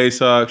Hashem,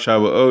 Pesach,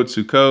 Shavuot,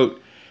 Sukkot.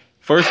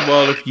 First of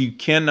all, if you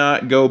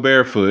cannot go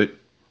barefoot,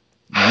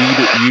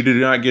 you do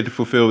not get to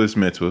fulfill this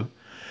mitzvah.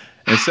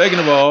 And second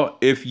of all,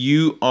 if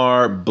you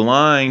are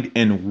blind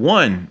in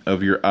one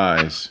of your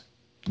eyes,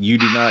 you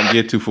do not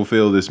get to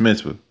fulfill this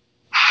mitzvah.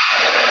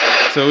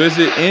 So is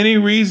it any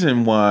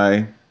reason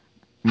why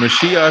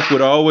Mashiach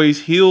would always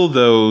heal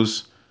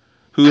those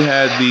who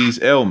had these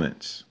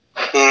ailments?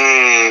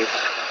 Hmm.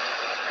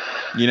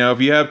 You know, if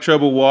you have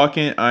trouble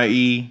walking,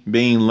 i.e.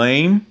 being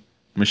lame,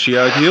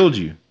 Mashiach healed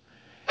you.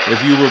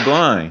 If you were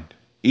blind,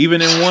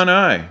 even in one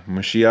eye,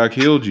 Mashiach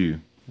healed you.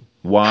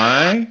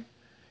 Why?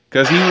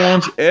 Because he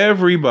wants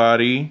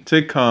everybody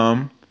to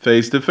come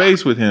face to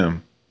face with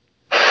him.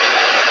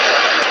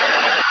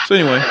 So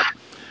anyway,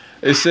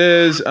 it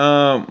says,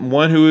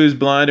 one who is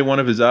blind in one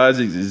of his eyes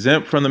is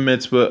exempt from the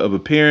mitzvah of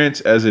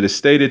appearance. As it is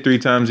stated 3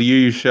 times a year,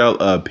 you shall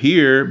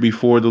appear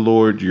before the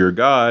Lord your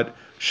God.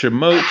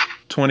 Shemot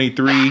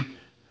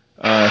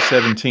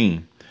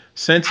 23:17.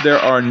 Since there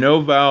are no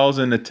vowels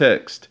in the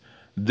text,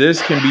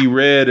 this can be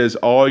read as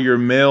all your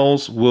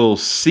males will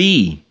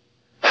see.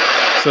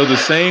 So the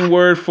same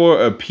word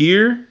for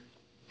appear,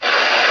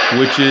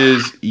 which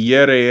is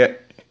yera'eh,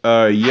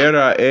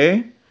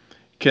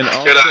 can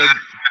also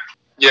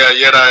Yeah,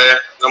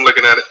 I'm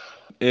looking at it.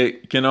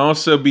 it can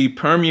also be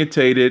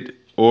permutated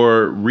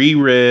or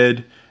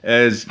reread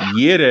as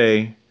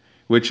yere,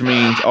 which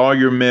means all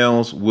your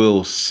males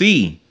will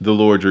see the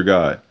Lord your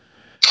God.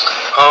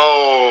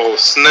 Oh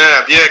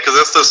snap! Yeah, because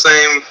that's the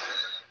same.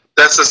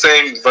 That's the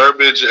same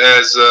verbiage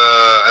as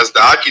the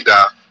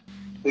Akedah.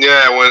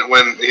 Yeah,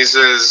 when he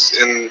says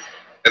in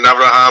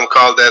Abraham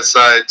called that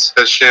site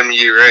Hashem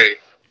Yireh.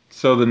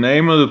 So the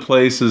name of the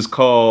place is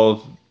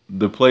called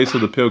the place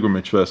of the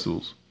pilgrimage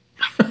festivals.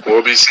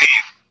 Will be seen.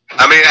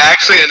 I mean,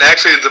 actually,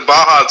 the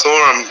Baha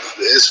Torah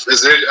is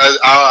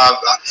I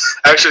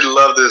actually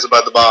love this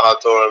about the Baha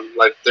Torah.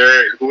 Like,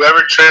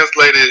 whoever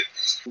translated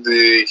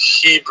the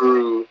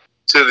Hebrew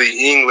to the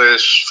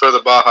English for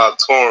the Baha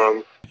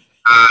Torah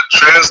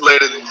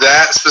translated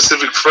that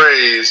specific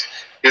phrase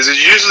is it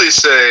usually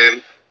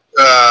say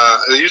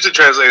they usually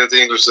translate it to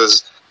English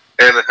as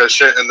and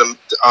Hashem and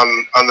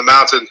on the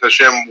mountain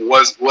Hashem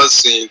was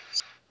seen,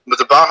 but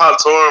the Baha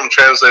Torah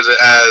translates it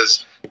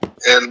as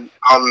and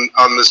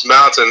on this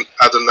mountain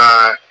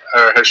Adonai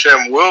or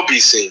Hashem will be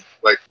seen,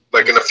 like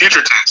in the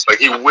future tense, like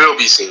he will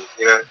be seen,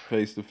 you know.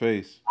 Face to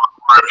face.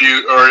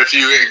 Or if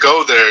you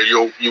go there,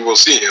 you will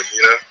see him,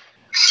 you know.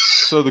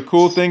 So the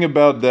cool thing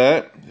about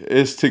that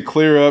is to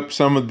clear up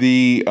some of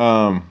the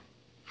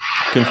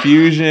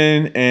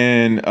confusion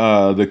and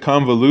the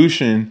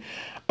convolution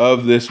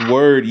of this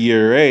word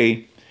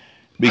yireh,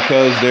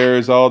 because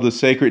there's all the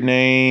sacred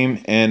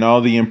name and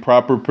all the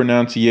improper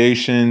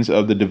pronunciations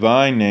of the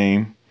divine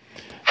name.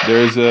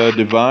 There's a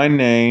divine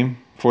name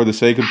for the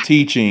sake of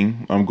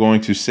teaching. I'm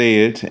going to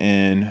say it,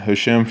 and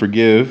Hashem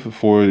forgive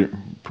for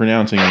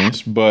pronouncing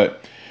this,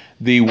 but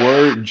the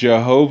word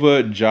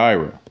Jehovah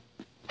Jireh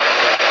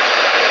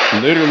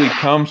literally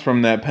comes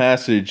from that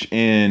passage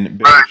in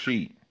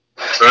Bereshit.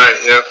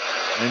 Right. Yep.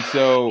 And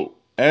so,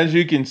 as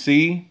you can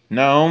see,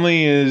 not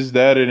only is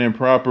that an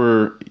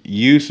improper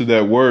use of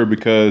that word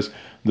because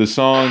the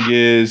song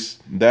is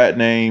that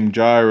name,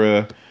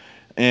 Jireh,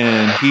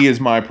 and he is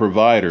my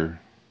provider.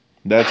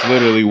 That's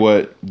literally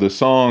what the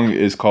song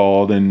is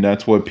called, and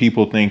that's what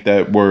people think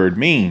that word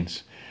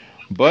means.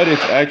 But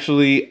it's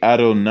actually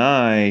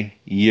Adonai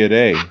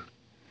Yireh,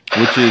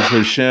 which is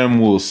Hashem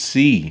will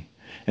see,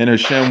 and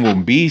Hashem will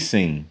be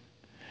seen.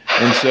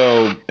 And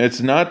so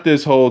it's not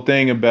this whole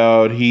thing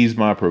about he's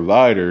my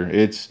provider.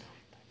 It's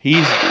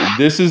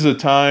This is a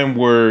time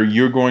where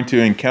you're going to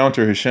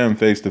encounter Hashem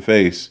face to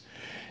face.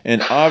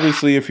 And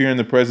obviously, if you're in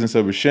the presence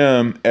of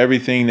Hashem,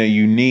 everything that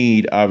you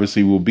need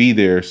obviously will be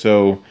there.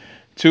 So,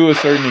 to a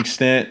certain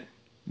extent,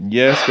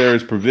 yes, there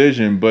is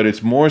provision, but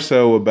it's more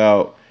so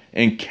about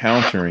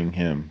encountering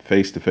Him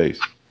face to face,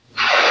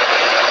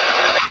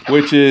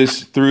 which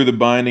is through the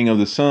binding of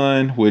the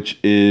Son, which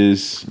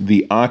is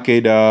the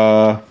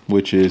Akedah,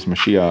 which is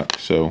Mashiach.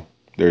 So,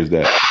 there's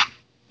that.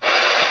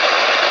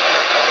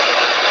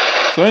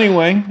 So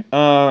anyway,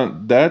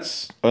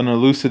 that's an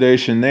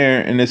elucidation there,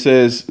 and it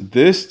says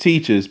this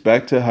teaches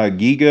back to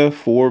Hagiga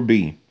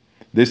 4b.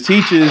 This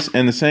teaches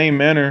in the same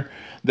manner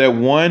that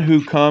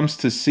one comes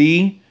to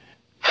see,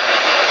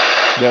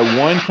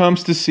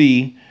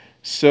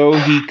 so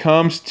he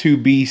comes to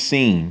be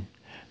seen,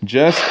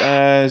 just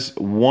as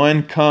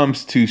one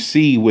comes to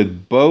see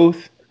with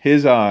both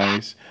his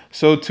eyes.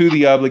 So to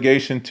the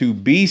obligation to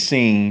be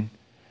seen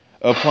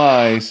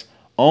applies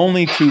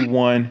only to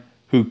one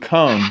who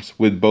comes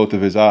with both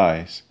of his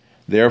eyes.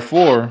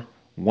 Therefore,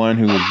 one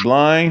who is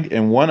blind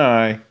in one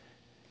eye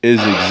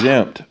is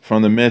exempt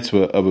from the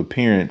mitzvah of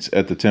appearance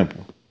at the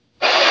temple.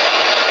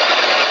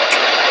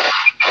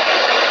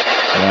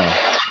 Wow.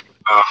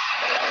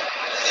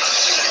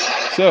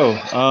 So,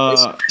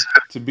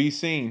 to be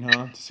seen,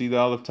 huh? To see the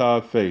Olive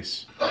Tav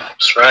face.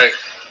 That's right.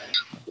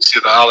 You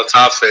see the olive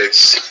top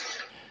face.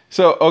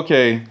 So,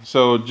 okay,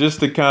 so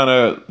just to kind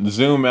of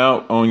zoom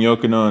out on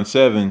Yochanan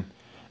 7,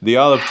 the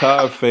Olive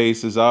Tav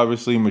face is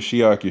obviously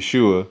Mashiach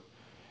Yeshua.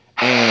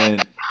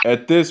 And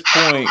at this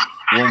point,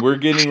 when we're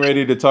getting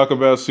ready to talk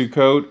about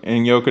Sukkot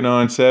and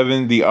Yochanan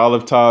 7, the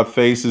Olive Tav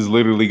face is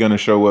literally going to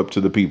show up to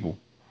the people.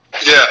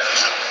 Yeah.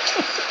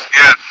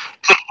 Yeah.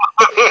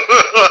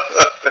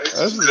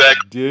 That's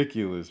Exactly.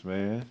 ridiculous,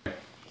 man.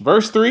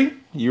 Verse 3,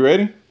 you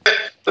ready?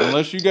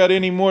 Unless you got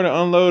any more to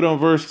unload on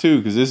verse 2,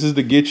 because this is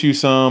to get you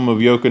some of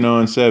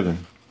Yochanan 7.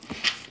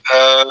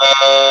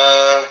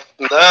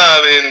 Nah,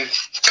 I mean,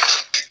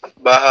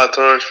 Baja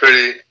Torah's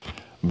pretty.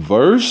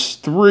 Verse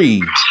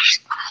 3,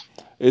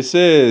 it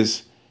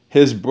says,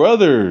 his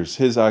brothers,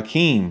 his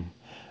Akim,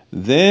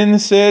 then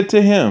said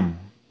to him,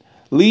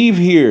 leave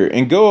here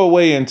and go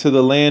away into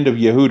the land of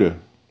Yehuda.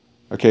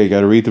 Okay,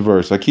 got to read the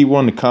verse. I keep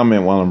wanting to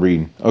comment while I'm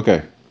reading.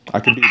 Okay, I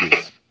can do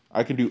this.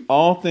 I can do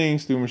all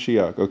things through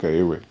Mashiach. Okay,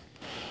 here we go.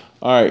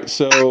 All right,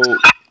 so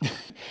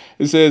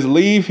it says,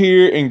 leave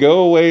here and go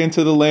away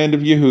into the land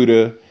of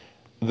Yehuda,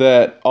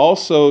 that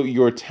also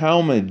your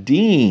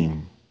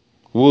Talmudim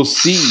will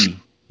see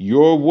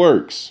your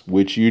works,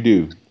 which you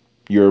do.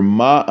 Your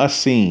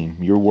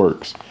ma'asim, your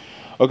works.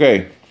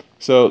 Okay,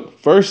 so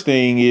first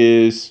thing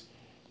is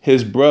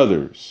his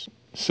brothers.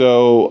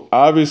 So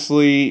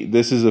obviously,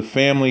 this is a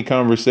family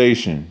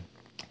conversation.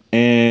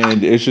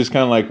 And it's just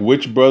kind of like,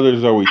 which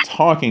brothers are we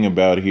talking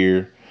about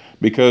here?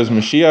 Because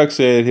Mashiach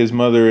said his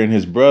mother and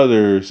his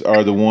brothers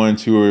are the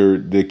ones who are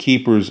the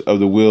keepers of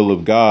the will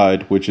of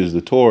God, which is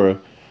the Torah,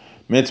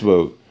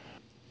 mitzvot.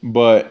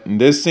 But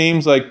this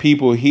seems like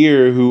people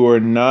here who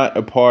are not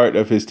a part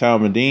of his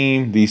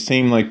Talmudim. These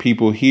seem like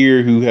people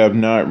here who have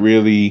not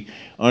really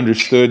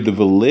understood the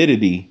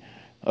validity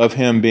of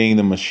him being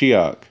the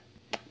Mashiach.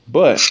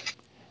 But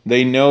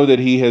they know that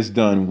he has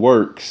done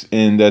works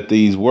and that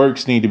these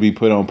works need to be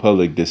put on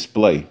public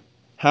display.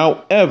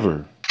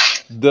 However,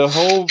 the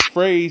whole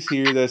phrase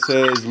here that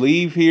says,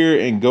 leave here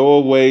and go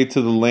away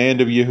to the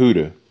land of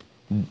Yehuda.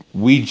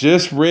 We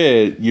just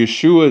read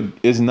Yeshua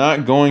is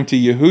not going to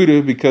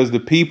Yehuda because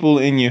the people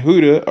in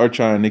Yehuda are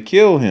trying to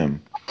kill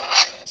him.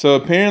 So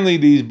apparently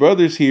these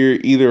brothers here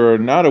either are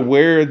not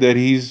aware that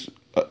he's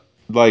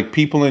like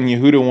people in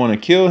Yehuda want to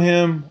kill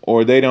him,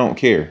 or they don't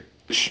care.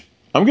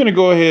 I'm going to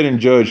go ahead and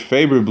judge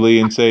favorably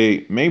and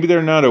say maybe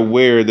they're not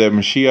aware that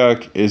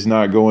Mashiach is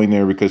not going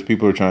there because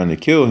people are trying to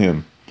kill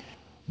him.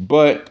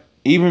 But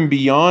even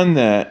beyond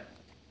that,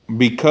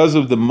 because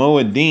of the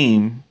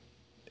Moedim,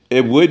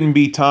 it wouldn't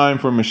be time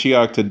for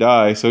Mashiach to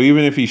die. So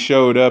even if he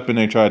showed up and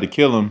they tried to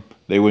kill him,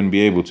 they wouldn't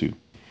be able to.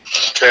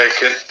 Okay,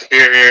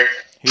 here.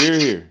 Here,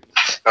 here.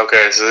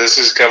 Okay, so this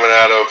is coming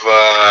out of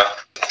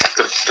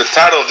the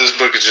title of this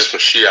book is just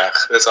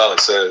Mashiach. That's all it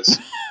says.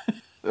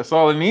 That's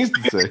all it needs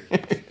to say.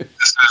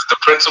 This is the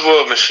principle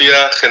of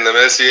Mashiach in the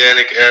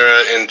Messianic era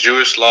in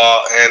Jewish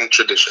law and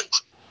tradition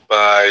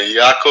by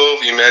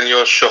Yaakov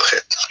Emanuel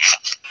Shochet.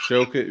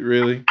 Shochet,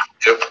 really?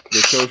 Yep.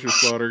 The kosher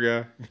slaughter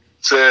guy?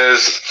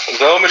 Says,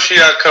 though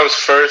Mashiach comes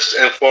first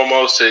and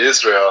foremost to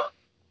Israel,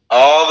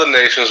 all the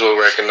nations will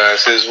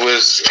recognize his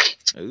wisdom.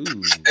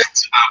 Ooh.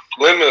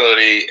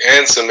 Subliminally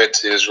and submit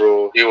to his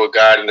rule, he will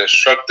guide and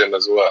instruct them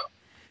as well.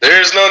 There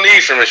is no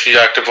need for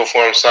Mashiach to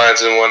perform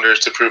signs and wonders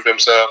to prove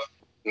himself.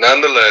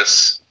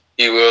 Nonetheless,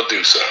 he will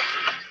do so.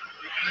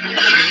 Wow.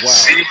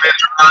 See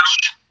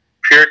Midrash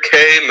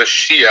Pirkei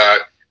Mashiach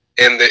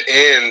in the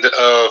end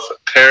of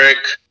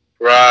Perek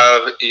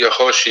Rav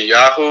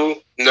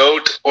Yehoshiyahu.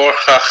 Note or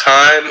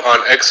Chachaim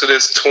on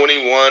Exodus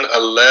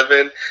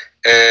 21:11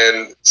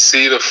 and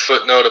see the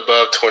footnote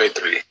above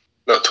 23.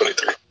 No,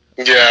 23.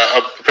 Yeah,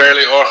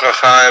 apparently Or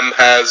Chaim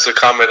has a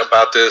comment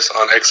about this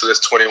on Exodus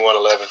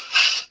 21:11.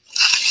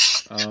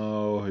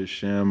 Oh,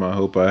 Hashem, I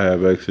hope I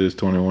have Exodus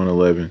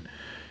 21:11.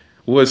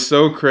 What's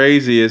so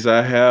crazy is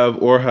I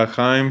have Or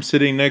HaChaim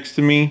sitting next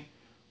to me,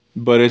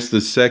 but it's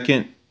the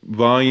second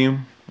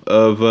volume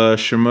of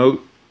Shemot.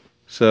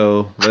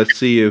 So let's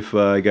see if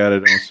I got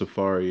it on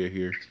Safari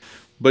here.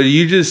 But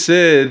you just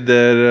said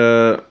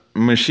that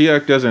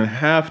Mashiach doesn't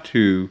have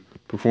to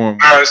perform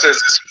No, work. it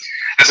says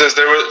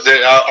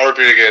I'll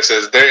repeat it again. It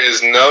says there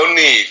is no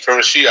need for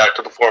Mashiach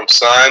to perform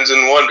signs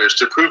and wonders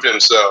to prove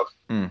himself.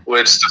 Mm,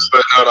 Which the mm,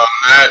 footnote on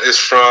that is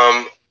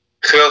from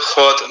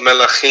Hilchot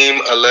Melachim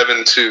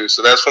 11:2.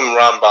 So that's from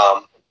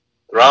Rambam. mm,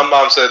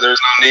 Rambam said there's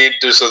no need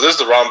to. So this is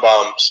the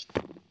Rambam's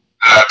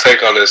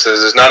take on this.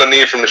 Is there's not a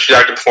need for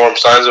Mashiach to perform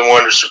signs and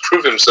wonders to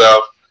prove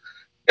himself.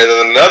 And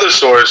then another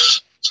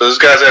source. So this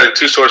guy's adding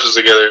two sources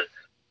together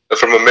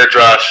from a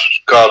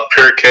midrash called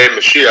Pirkei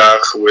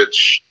Mashiach,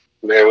 which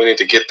man, we need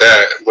to get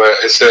that. But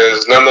it mm,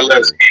 says for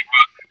real.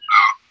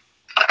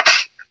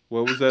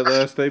 What was that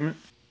last statement?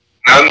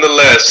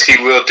 nonetheless,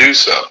 he will do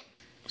so.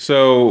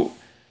 So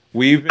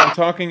we've been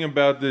talking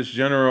about this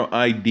general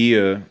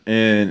idea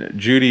in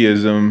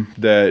Judaism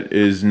that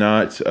is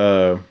not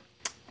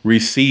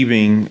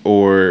receiving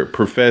or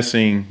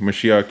professing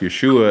Mashiach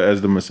Yeshua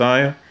as the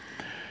Messiah.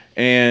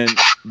 And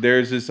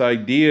there's this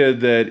idea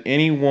that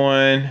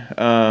anyone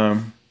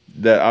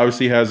that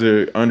obviously has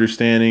an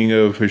understanding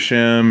of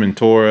Hashem and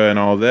Torah and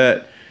all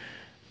that,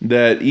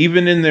 that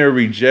even in their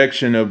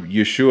rejection of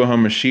Yeshua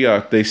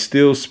HaMashiach, they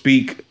still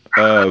speak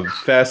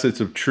facets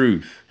of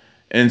truth.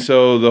 And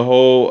so the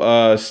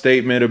whole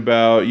statement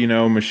about,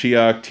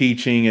 Mashiach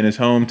teaching in his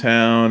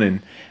hometown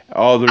and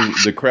all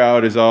the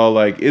crowd is all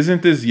like,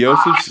 isn't this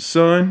Joseph's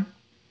son?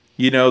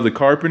 The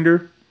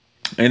carpenter?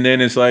 And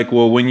then it's like,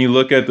 well, when you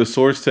look at the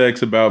source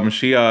text about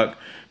Mashiach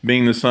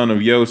being the son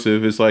of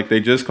Yosef, it's like they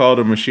just called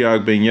him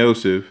Mashiach ben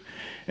Yosef.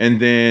 And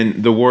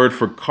then the word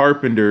for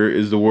carpenter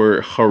is the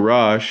word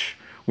harash,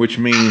 which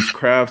means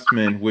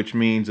craftsman, which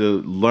means a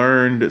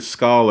learned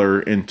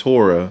scholar in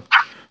Torah.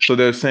 So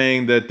they're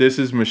saying that this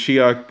is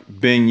Mashiach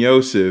ben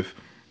Yosef,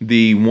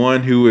 the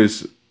one who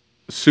is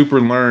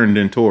super learned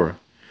in Torah.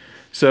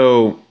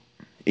 So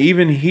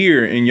even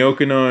here in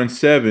Yochanan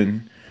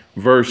 7,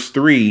 verse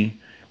 3,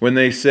 when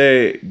they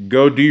say,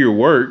 go do your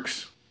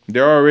works,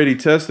 they're already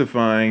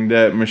testifying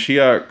that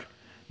Mashiach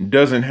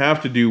doesn't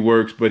have to do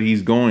works, but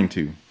he's going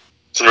to.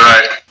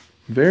 Right.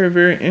 Very,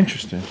 very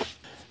interesting.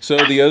 So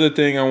the other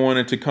thing I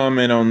wanted to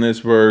comment on this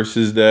verse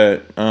is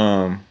that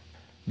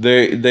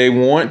they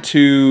want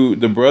to,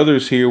 the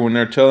brothers here, when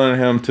they're telling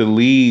him to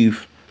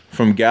leave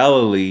from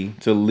Galilee,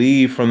 to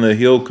leave from the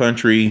hill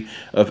country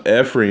of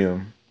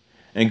Ephraim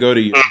and go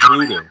to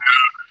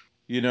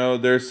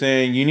Yehuda. They're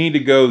saying you need to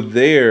go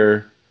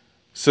there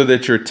so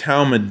that your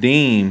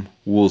Talmudim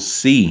will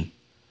see,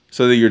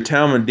 so that your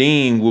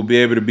Talmudim will be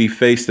able to be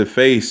face to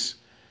face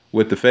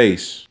with the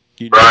face.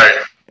 Right.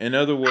 In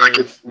other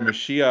words,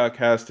 Mashiach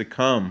has to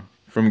come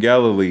from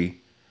Galilee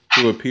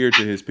to appear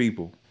to his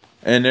people.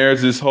 And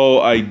there's this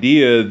whole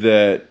idea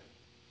that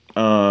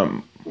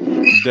um,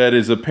 that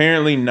is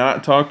apparently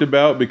not talked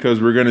about because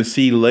we're going to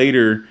see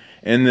later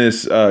in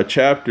this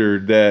chapter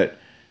that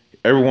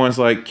everyone's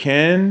like,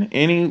 can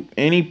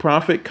any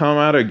prophet come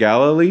out of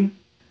Galilee?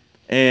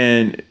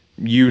 And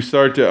you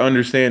start to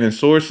understand in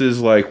sources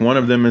like one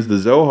of them is the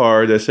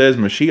Zohar that says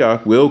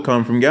Mashiach will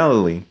come from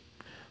Galilee.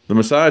 The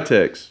Messiah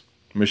text,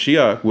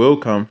 Mashiach will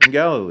come from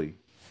Galilee.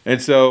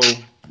 And so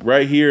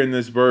right here in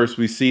this verse,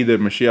 we see that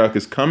Mashiach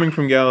is coming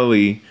from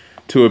Galilee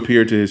to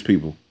appear to his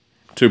people,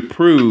 to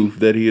prove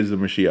that he is the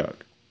Mashiach.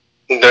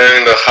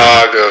 During the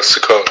Hag of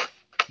Sukkot.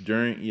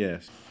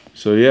 Yes.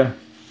 So yeah,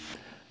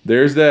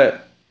 there's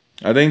that.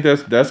 I think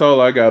that's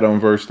all I got on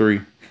verse 3.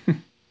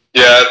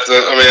 Yeah,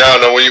 I mean, I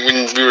don't know.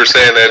 When we were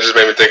saying that, it just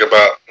made me think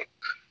about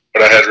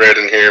what I had read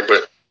in here.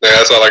 But yeah,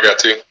 that's all I got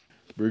too.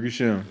 Baruch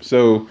Hashem.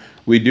 So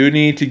we do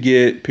need to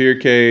get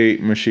Pirkei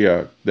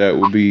Mashiach. That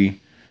will be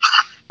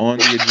on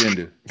the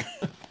agenda.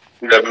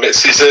 Yeah,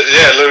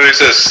 it literally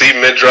says, see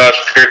Midrash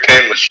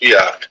Pirkei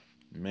Mashiach.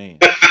 Man.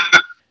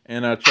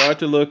 And I tried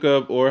to look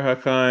up Or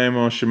HaChaim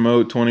on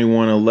Shemot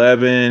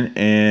 21:11,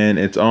 and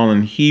it's all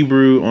in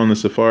Hebrew on the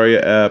Safari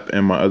app,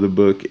 and my other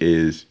book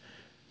is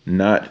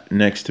not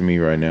next to me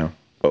right now.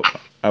 Oh,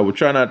 I would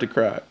try not to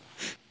cry.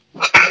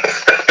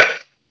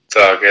 It's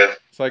all good.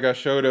 It's like I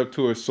showed up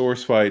to a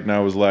source fight and I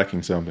was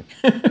lacking something.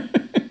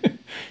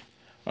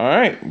 All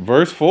right,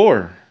 verse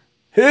 4.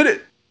 Hit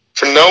it.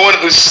 For no one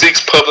who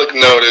seeks public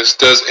notice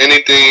does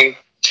anything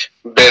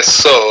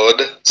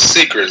besod,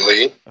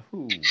 secretly.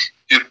 Ooh.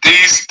 If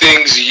these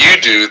things you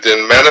do,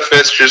 then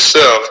manifest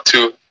yourself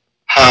to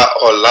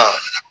ha'olam,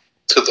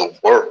 to the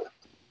world.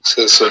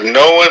 So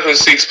no one who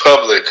seeks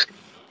public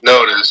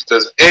notice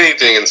does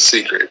anything in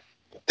secret.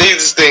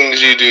 These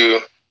things you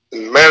do,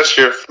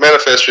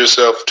 manifest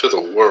yourself to the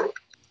world.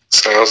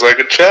 Sounds like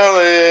a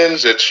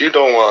challenge that you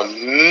don't want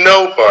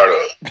no part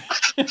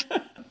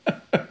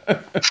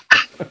of.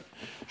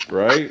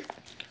 Right?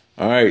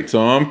 All right,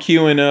 so I'm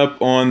queuing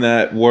up on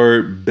that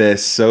word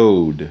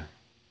besod.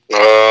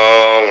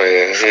 Oh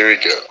man, here we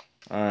go.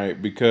 All right,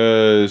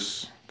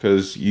 because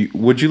you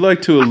would you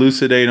like to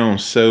elucidate on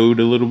sod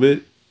a little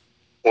bit?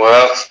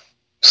 Well,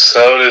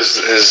 Sode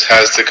is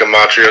has the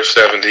gematria of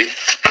 70.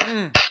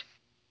 Mm.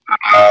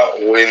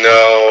 We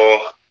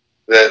know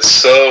that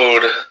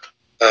Sode,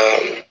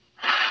 um,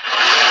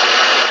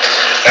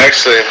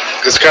 actually,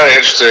 it's kind of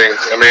interesting.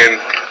 I mean,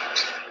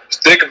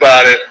 think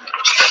about it.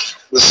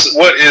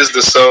 What is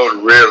the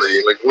Sode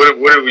really? Like,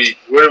 what are we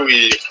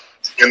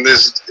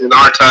in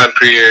our time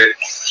period?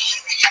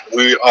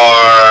 We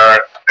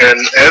are,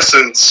 in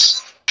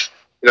essence,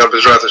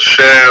 Bezrat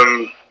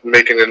Hashem,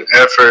 making an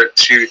effort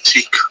to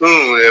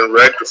tikkun and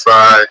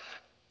rectify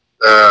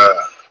uh,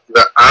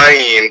 the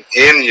ayin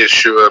in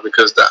Yeshua,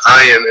 because the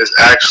ayin is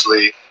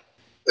actually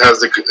has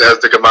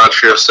the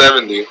gematria of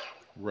 70.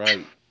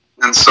 Right.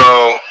 And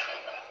so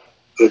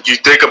you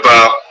think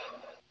about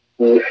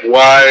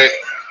why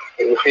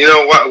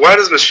why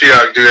does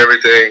Mashiach do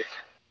everything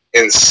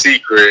in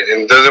secret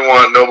and doesn't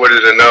want nobody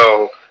to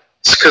know?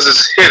 It's because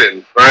it's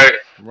hidden, right?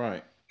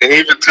 Right. And he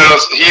even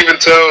tells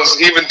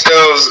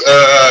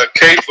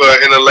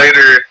Kepha in a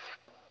later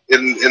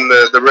in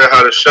the Red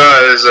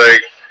Hadashah is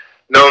like,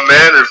 no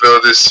man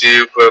revealed this to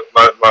you, but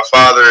my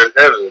Father in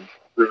heaven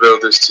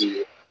revealed this to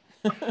you.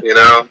 You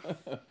know,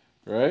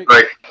 Right.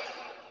 like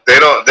they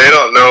don't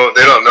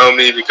know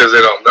me because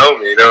they don't know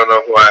me. They don't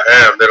know who I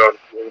am. They don't.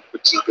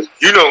 But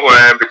you know who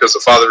I am because the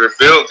Father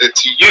revealed it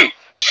to you.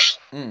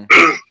 Mm.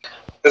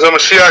 And so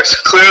Mashiach's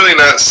clearly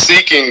not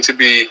seeking to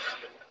be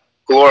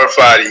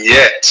glorified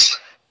yet,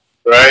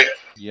 right?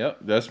 Yep.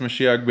 That's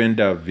Mashiach ben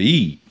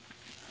David.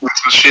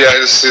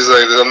 Mashiach is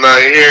like, I'm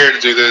not here to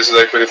do this.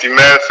 Like, but if you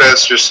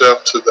manifest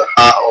yourself to the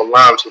hot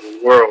olam, to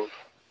the world,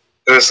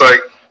 and it's like,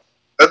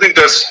 I think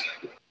that's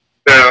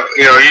you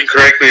can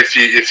correct me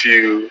if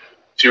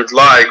you'd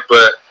like,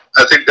 but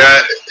I think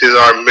that is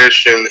our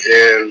mission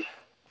in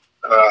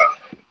uh,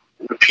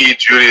 repeat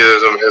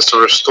Judaism, is to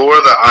restore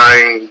the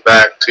ayin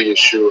back to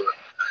Yeshua.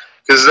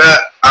 Because that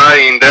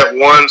ayin, that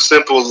one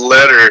simple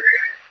letter,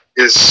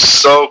 is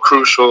so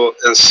crucial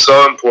and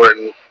so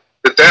important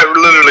that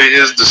literally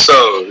is the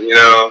sod,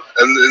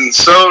 and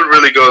sod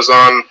really goes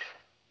on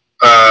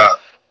uh,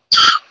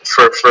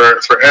 for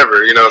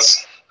forever.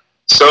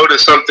 Sod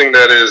is something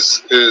that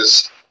is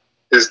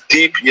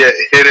deep yet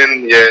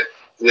hidden, yet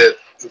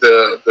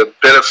the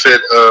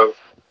benefit of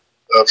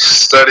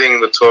studying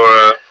the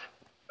Torah.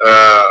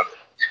 Uh,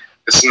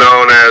 it's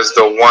known as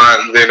the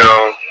wine,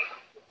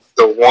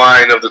 the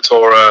wine of the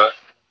Torah.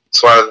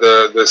 That's why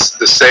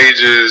the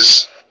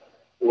sages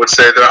would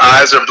say their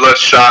eyes are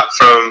bloodshot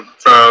from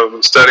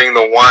studying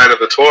the wine of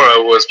the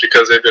Torah, was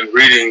because they've been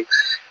reading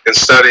and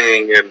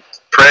studying and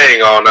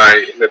praying all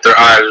night, that their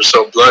eyes are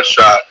so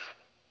bloodshot.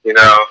 You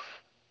know,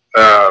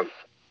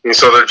 and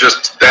so they're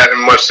just that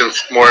much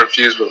more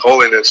infused with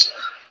holiness.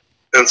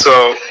 And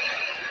so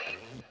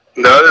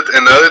the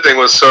other thing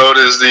with sod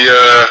is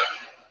the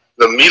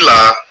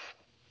milah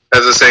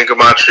has the same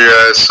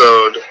gematria as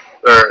sod,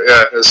 or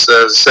yeah, it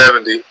says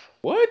 70.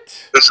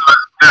 What? And so,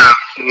 yeah,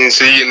 and you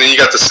see, and then you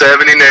got the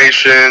 70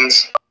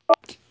 nations.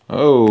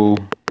 Oh,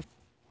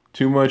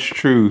 too much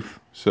truth.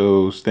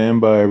 So stand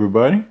by,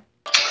 everybody.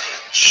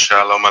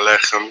 Shalom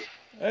aleichem.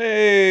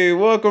 Hey,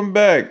 welcome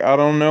back. I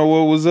don't know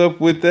what was up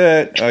with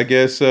that. I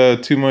guess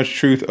too much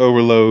truth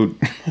overload.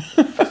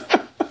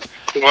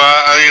 Well,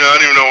 I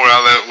don't even know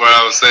where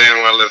I was saying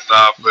where I left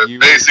off, but You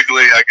were.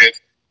 basically,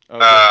 Oh,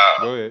 uh,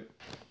 go ahead.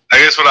 I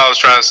guess what I was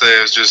trying to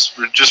say is just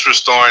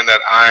restoring that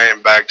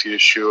iron back to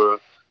Yeshua.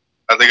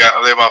 I think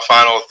my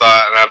final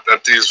thought, and I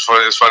think it's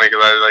funny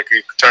because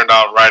it turned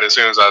out right as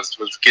soon as I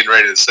was getting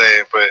ready to say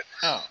it. But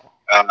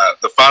Oh.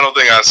 the final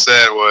thing I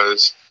said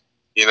was,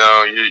 you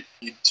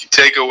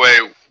take away,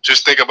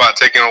 just think about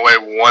taking away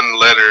one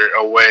letter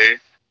away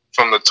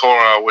from the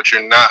Torah, which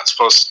you're not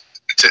supposed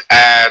to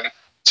add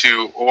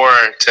to or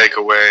take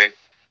away.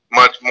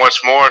 Much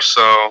more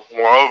so.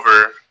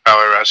 Moreover,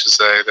 however, I should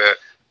say that,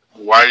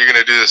 why are you going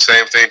to do the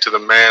same thing to the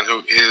man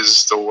who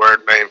is the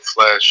Word made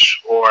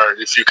flesh, or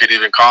if you could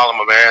even call him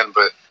a man?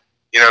 But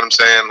you know what I'm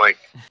saying? Like,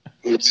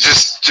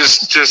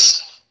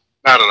 just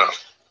I don't know.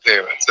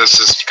 Anyway, that's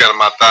just kind of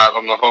my thought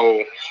on the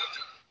whole.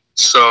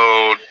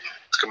 So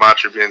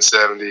Camacho being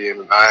 70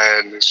 and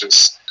iron is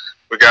just,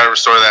 we got to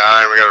restore that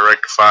iron. We got to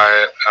rectify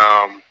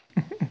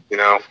it. You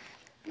know,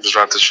 just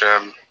right to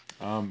Shem.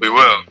 We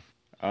will. Amen.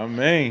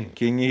 Amen.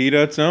 King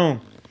Yehidat's own.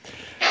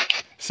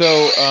 So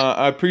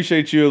I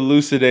appreciate you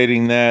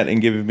elucidating that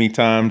and giving me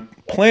time,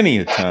 plenty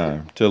of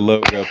time to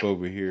load up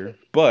over here.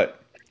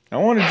 But I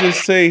want to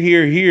just say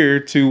here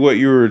to what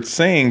you were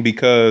saying,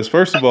 because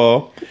first of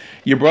all,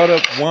 you brought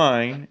up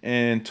wine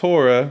and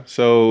Torah,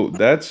 so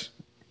that's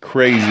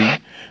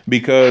crazy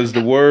because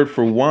the word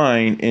for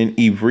wine in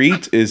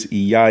Ivrit is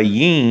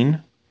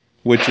yayin,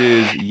 which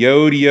is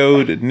yod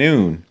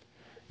noon.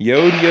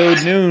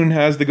 Yod noon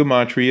has the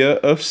gematria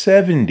of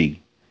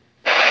 70.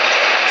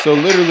 So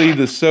literally,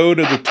 the sod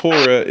of the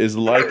Torah is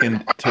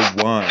likened to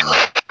wine,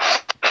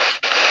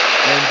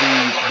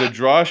 and the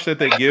drosh that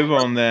they give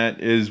on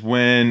that is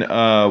when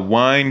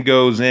wine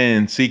goes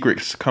in,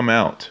 secrets come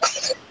out.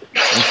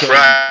 And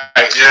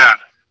Right. Yeah.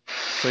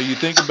 so you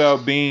think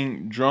about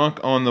being drunk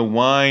on the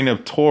wine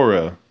of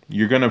Torah,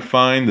 you're going to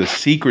find the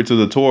secrets of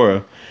the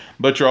Torah,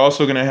 but you're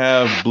also going to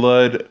have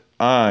blood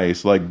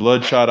eyes, like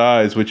bloodshot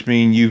eyes, which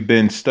mean you've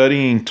been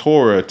studying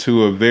Torah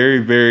to a very,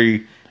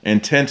 very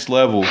intense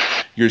level.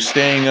 You're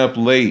staying up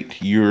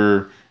late.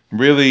 You're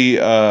really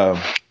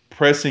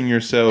pressing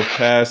yourself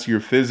past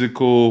your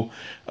physical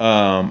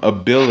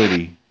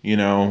ability, you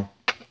know.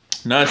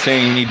 Not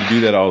saying you need to do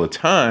that all the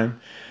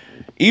time,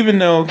 even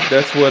though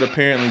that's what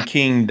apparently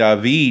King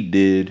David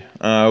did.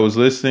 I was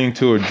listening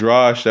to a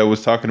drosh that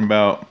was talking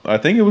about, I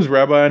think it was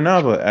Rabbi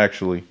Anava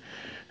actually,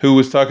 who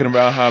was talking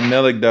about how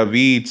Melech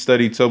David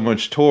studied so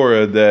much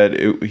Torah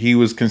that he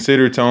was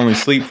considered to only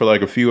sleep for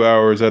like a few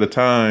hours at a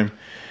time.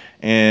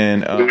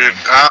 And Dude,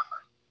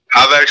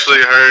 I've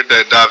actually heard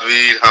that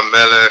David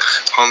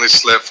Hamelech only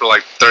slept for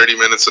like 30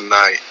 minutes a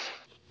night.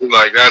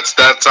 Like that's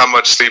how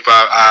much sleep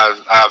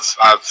I've.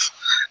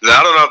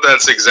 I don't know if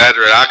that's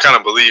exaggerated. I kind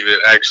of believe it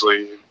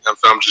actually. If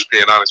I'm just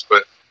being honest,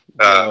 but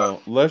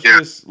well,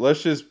 yeah,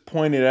 let's just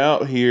point it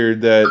out here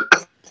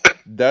that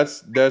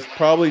that's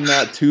probably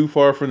not too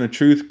far from the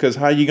truth, because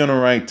how you gonna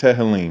write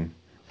Tehillim?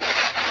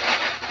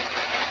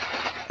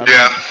 I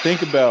yeah, mean,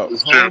 think about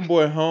it's true.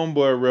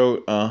 Homeboy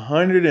wrote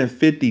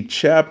 150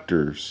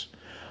 chapters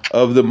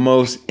of the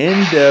most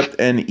in-depth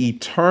and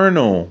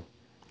eternal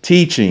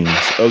teachings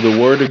of the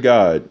Word of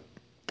God.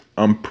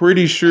 I'm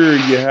pretty sure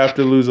you have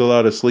to lose a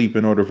lot of sleep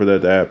in order for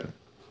that to happen.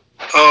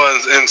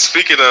 Oh, and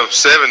speaking of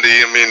 70,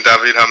 I mean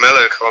David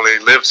Hamelech only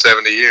lived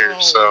 70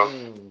 years, so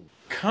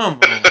Come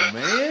on,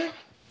 man.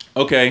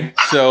 Okay,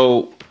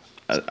 so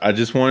I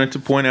just wanted to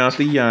point out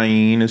the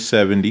Yain is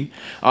 70.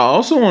 I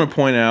also want to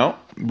point out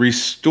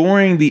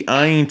restoring the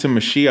Ayin to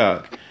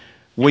Mashiach.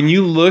 When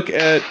you look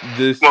at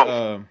this, come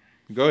on.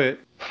 go ahead.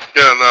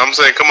 Yeah, no, I'm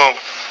saying, come on,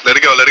 let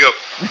it go, let it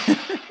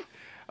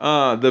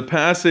go. The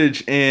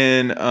passage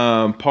in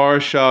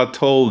Parsha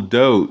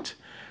Toldot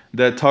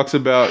that talks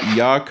about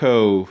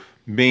Yaakov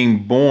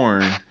being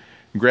born,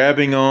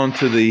 grabbing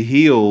onto the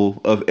heel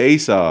of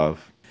Esav.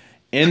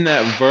 In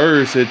that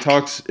verse, it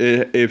talks.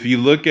 If you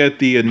look at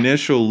the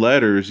initial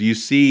letters, you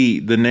see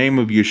the name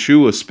of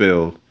Yeshua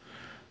spelled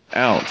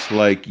out,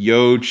 like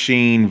Yod,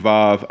 Shin,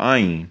 Vav,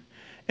 Ayin.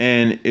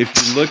 And if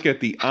you look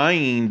at the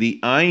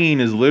Ayin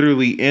is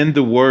literally in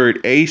the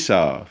word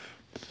Esav.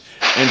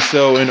 And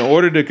so, in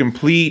order to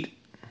complete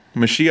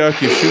Mashiach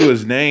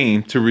Yeshua's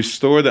name, to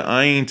restore the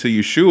Ayin to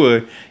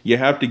Yeshua, you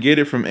have to get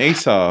it from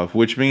Esav,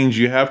 which means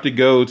you have to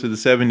go to the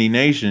 70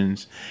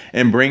 nations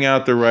and bring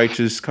out the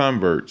righteous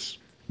converts.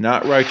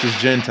 Not righteous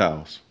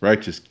Gentiles,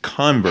 righteous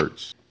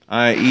converts,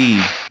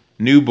 i.e.,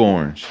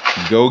 newborns.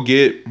 Go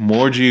get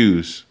more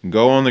Jews.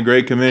 Go on the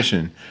Great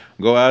Commission.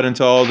 Go out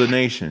into all the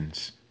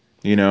nations.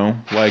 You know,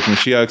 like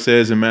Mashiach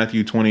says in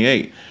Matthew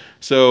 28.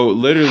 So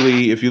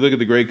literally, if you look at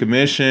the Great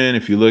Commission,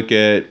 if you look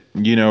at,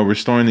 you know,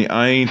 restoring the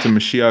Ayin to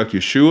Mashiach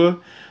Yeshua,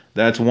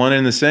 that's one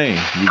and the same.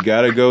 You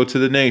got to go to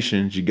the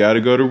nations. You got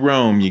to go to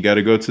Rome. You got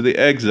to go to the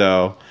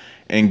exile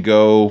and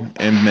go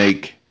and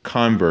make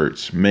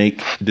converts,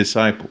 make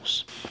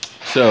disciples.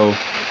 So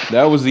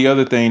that was the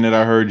other thing that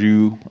I heard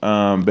you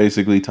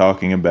basically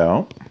talking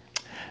about.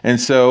 And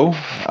so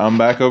I'm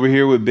back over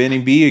here with Benny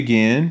B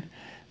again.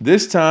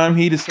 This time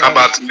he I'm decided,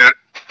 about to.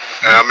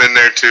 I'm in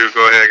there too.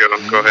 Go ahead,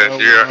 go you ahead. know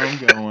You're where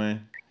I'm going.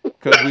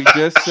 Because we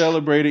just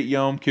celebrated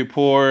Yom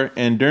Kippur,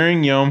 and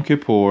during Yom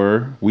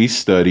Kippur, we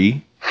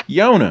study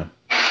Yonah.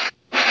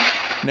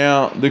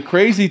 Now, the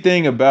crazy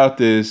thing about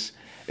this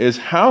is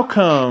how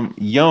come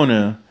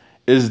Yonah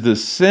is the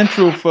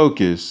central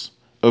focus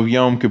of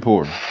Yom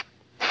Kippur?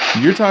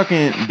 You're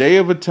talking Day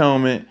of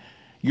Atonement.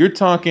 You're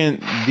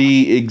talking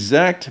the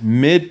exact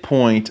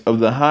midpoint of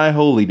the High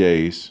Holy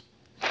Days.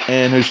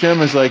 And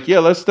Hashem is like, yeah,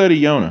 let's study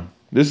Yonah.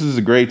 This is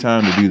a great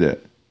time to do that.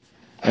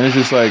 And it's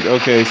just like,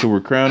 okay, so we're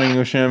crowning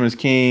Hashem as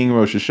king,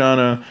 Rosh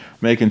Hashanah,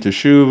 making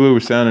teshuvah, we're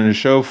sounding the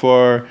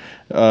shofar.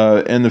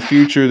 In the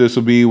future, this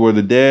will be where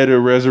the dead are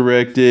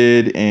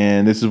resurrected,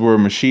 and this is where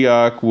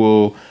Mashiach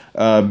will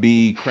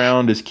be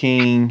crowned as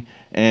king.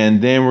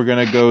 And then we're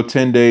going to go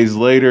 10 days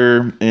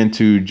later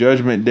into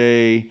Judgment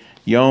Day,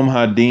 Yom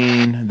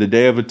Hadin, the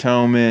Day of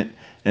Atonement.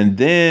 And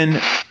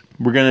then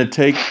we're going to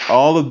take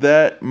all of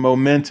that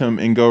momentum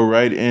and go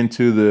right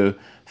into the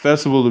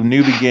Festival of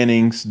New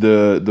Beginnings,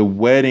 the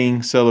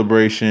wedding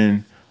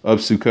celebration of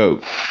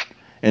Sukkot.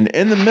 And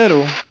in the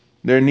middle,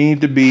 there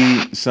need to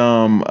be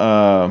some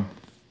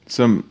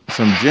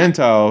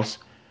Gentiles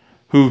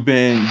who've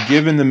been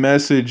given the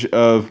message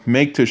of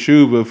make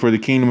teshuvah for the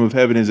kingdom of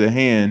heaven is at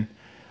hand.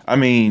 I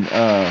mean,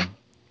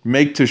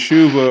 make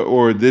teshuvah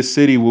or this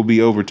city will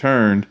be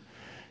overturned.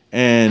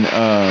 And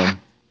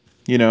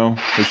you know,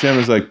 Hashem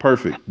is like,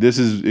 perfect. This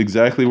is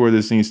exactly where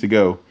this needs to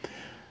go.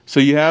 So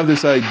you have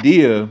this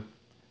idea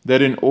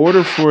that in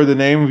order for the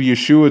name of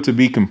Yeshua to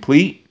be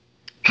complete,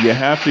 you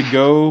have to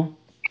go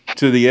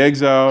to the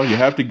exile, you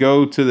have to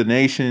go to the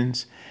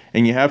nations,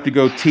 and you have to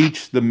go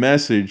teach the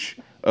message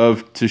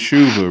of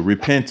teshuva,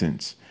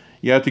 repentance.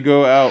 You have to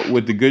go out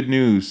with the good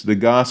news, the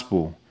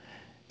gospel,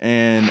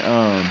 and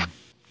oh,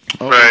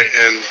 Right,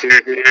 and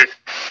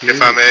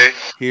if I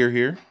here, may,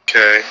 here.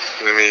 okay,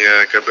 let me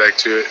go back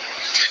to it.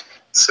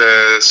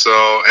 Says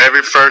so.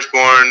 Every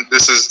firstborn.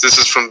 This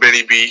is from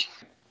Benny B.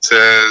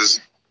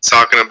 Says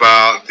talking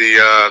about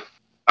the.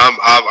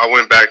 I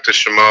went back to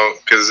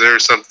Shemot because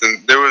there's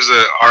something. There was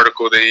an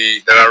article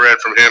that I read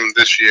from him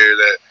this year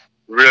that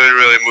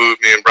really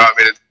moved me and brought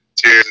me to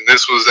tears. And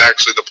this was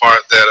actually the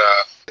part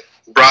that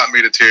brought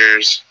me to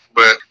tears.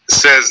 But it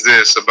says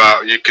this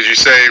about you because you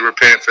say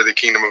repent for the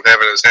kingdom of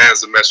heaven is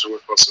hands. The message we're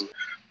supposed to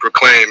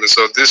proclaim, and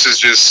so this is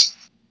just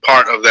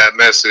part of that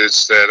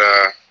message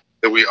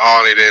that we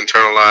all need to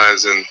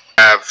internalize and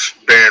have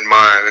bear in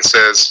mind. It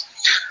says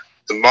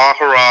the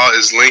Maharal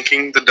is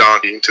linking the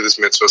donkey to this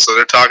mitzvah, so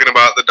they're talking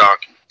about the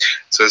donkey.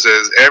 So it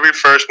says, every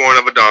firstborn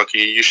of a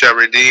donkey you shall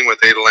redeem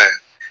with a lamb.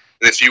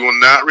 And if you will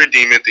not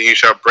redeem it, then you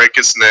shall break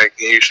its neck,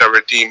 and you shall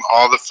redeem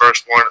all the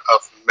firstborn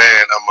of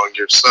man among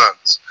your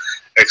sons.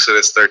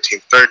 Exodus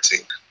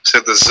 13:13.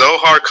 So the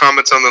Zohar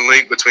comments on the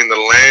link between the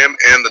lamb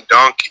and the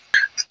donkey.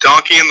 The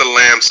donkey and the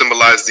lamb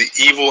symbolize the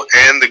evil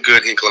and the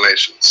good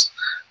inclinations.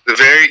 The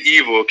very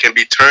evil can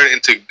be turned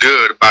into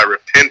good by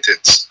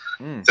repentance.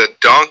 Mm. The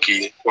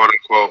donkey, quote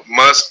unquote,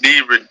 must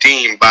be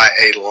redeemed by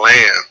a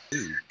lamb.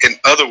 Ooh. In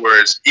other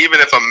words, even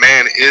if a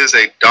man is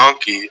a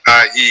donkey,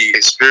 i.e.,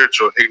 a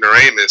spiritual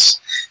ignoramus,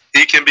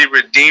 he can be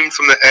redeemed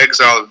from the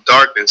exile of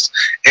darkness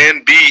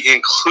and be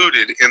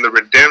included in the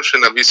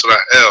redemption of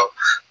Israel,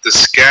 the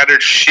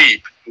scattered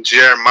sheep,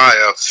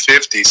 Jeremiah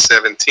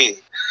 50:17.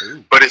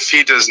 Ooh. But if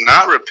he does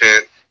not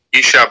repent,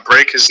 he shall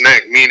break his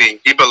neck, meaning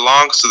he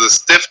belongs to the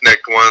stiff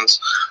necked ones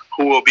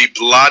who will be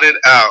blotted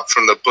out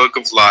from the book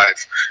of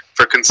life.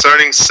 For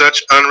concerning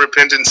such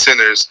unrepentant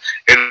sinners,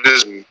 it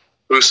is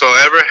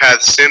whosoever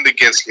hath sinned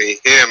against me,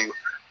 him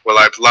will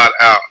I blot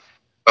out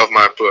of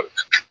my book.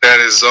 That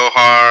is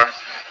Zohar,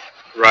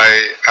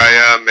 right?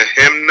 Ayah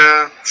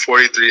Mehemna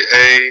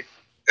 43a,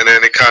 and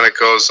then it kind of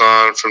goes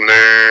on from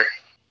there.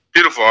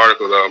 Beautiful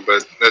article though,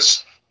 but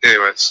that's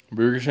anyways.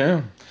 Burger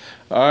Sham.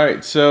 All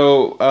right,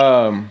 so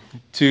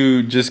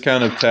to just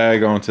kind of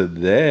tag onto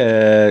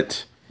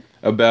that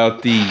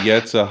about the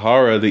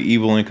Yetzirah, the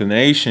evil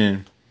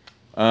inclination,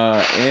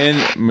 and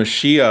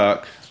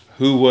Mashiach,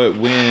 who, what,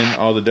 when,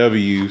 all the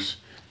W's.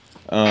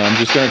 I'm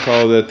just going to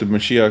call that the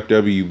Mashiach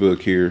W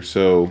book here.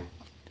 So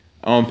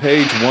on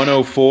page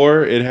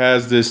 104, it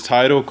has this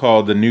title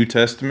called the New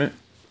Testament.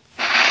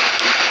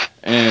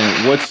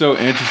 And what's so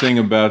interesting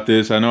about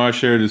this, I know I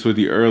shared this with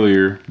you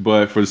earlier,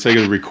 but for the sake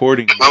of the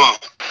recording,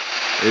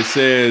 it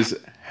says,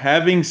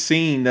 having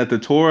seen that the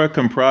Torah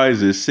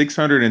comprises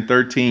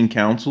 613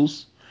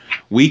 counsels,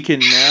 we can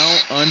now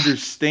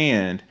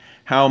understand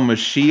how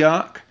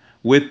Mashiach,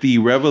 with the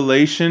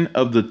revelation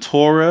of the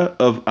Torah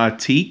of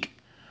Atik,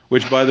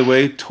 which, by the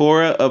way,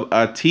 Torah of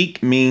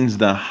Atik means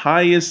the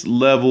highest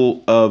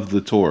level of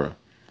the Torah.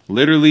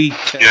 Literally,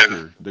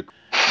 Keter.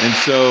 And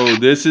so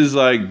this is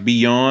like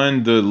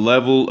beyond the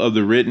level of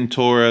the written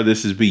Torah.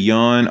 This is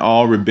beyond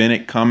all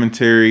rabbinic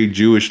commentary,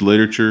 Jewish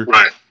literature.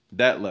 Right.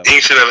 That level.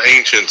 Ancient of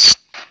ancients.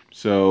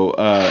 So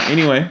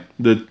anyway,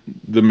 the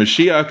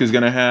Mashiach is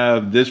going to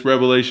have this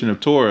revelation of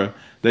Torah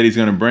that he's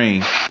going to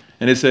bring.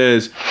 And it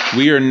says,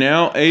 we are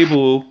now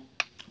able,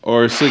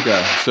 or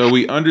Slika, so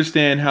we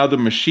understand how the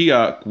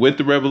Mashiach, with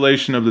the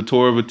revelation of the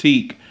Torah of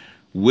Atik,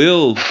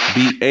 will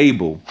be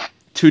able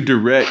to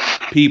direct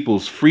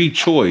people's free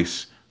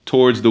choice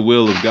towards the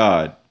will of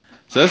God.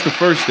 So that's the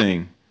first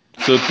thing.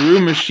 So through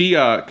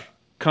Mashiach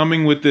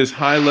coming with this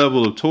high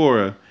level of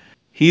Torah,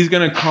 he's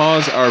going to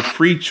cause our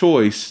free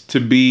choice to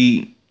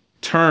be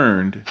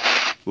turned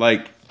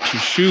like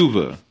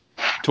teshuva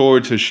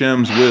towards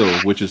Hashem's will,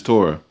 which is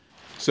Torah.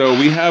 So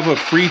we have a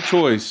free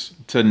choice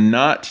to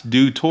not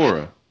do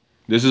Torah.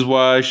 This is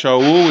why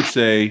Shaul would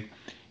say,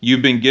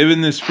 you've been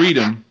given this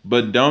freedom,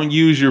 but don't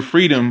use your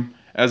freedom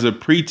as a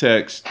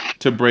pretext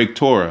to break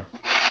Torah.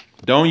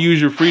 Don't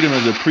use your freedom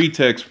as a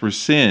pretext for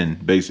sin,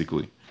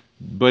 basically.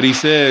 But he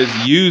says,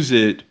 use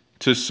it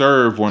to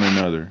serve one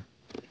another.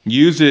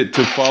 Use it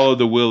to follow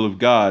the will of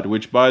God,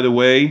 which, by the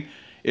way,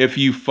 if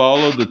you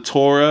follow the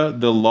Torah,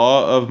 the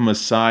law of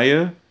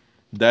Messiah,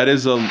 that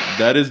is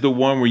the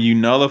one where you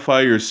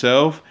nullify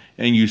yourself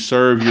and you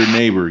serve your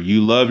neighbor.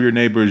 You love your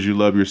neighbor as you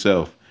love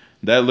yourself.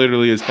 That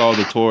literally is called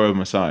the Torah of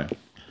Messiah.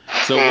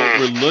 So what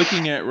we're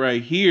looking at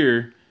right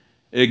here,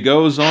 it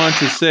goes on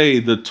to say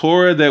the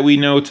Torah that we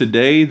know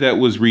today that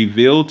was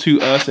revealed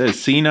to us at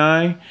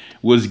Sinai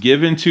was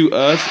given to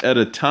us at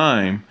a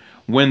time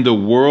when the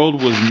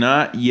world was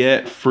not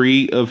yet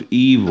free of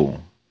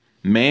evil.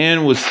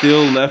 Man was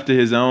still left to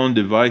his own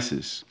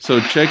devices. So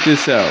check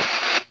this out.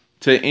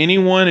 To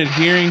anyone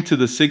adhering to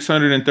the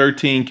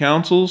 613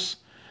 counsels,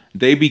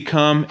 they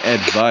become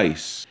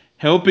advice,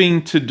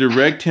 helping to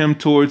direct him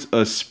towards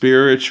a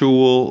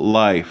spiritual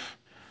life.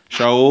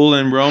 Shaul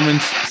in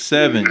Romans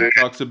 7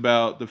 talks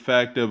about the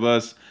fact of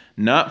us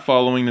not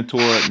following the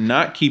Torah,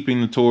 not keeping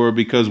the Torah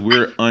because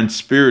we're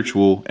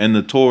unspiritual and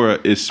the Torah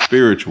is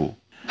spiritual.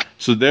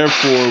 So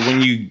therefore,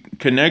 when you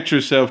connect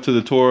yourself to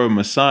the Torah of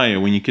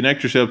Messiah, when you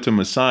connect yourself to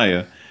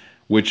Messiah,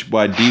 which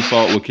by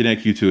default will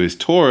connect you to his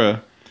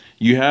Torah,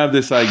 you have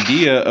this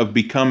idea of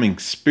becoming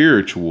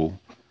spiritual,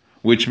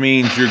 which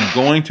means you're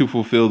going to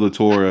fulfill the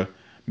Torah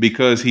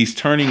because he's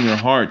turning your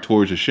heart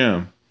towards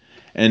Hashem.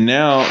 And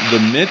now the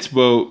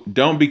mitzvot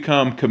don't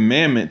become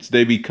commandments,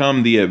 they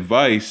become the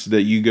advice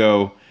that you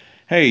go,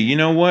 hey, you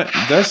know what?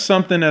 That's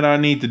something that I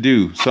need to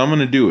do, so I'm going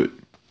to do it.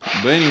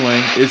 But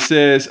anyway, it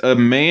says, a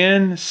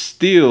man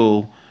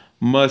still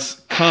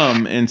must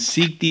come and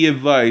seek the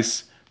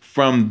advice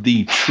from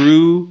the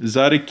true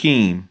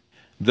Zadikim,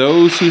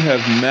 those who have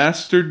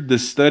mastered the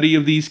study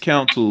of these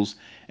counsels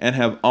and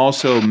have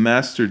also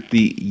mastered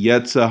the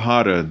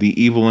Yetzirah, the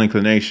evil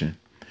inclination.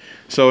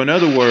 So, in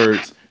other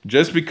words,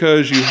 just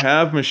because you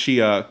have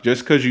Mashiach,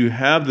 just because you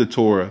have the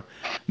Torah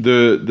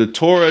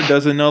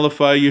doesn't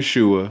nullify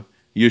Yeshua.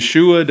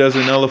 Yeshua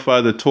doesn't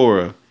nullify the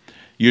Torah.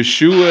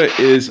 Yeshua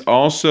is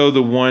also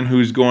the one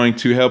who's going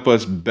to help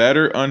us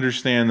better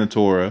understand the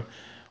Torah.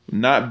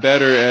 Not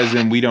better as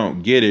in we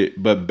don't get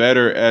it, but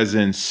better as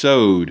in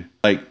sewed,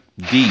 like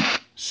deep,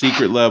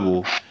 secret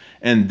level.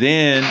 And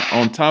then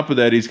on top of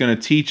that, he's going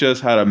to teach us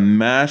how to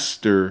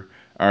master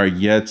our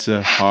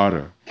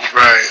Yetzirah.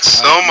 Right.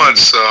 So much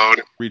so.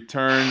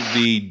 Return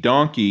the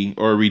donkey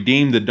or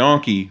redeem the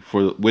donkey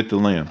for with the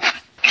lamb.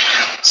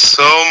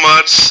 So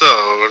much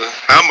sowed.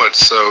 How much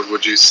sowed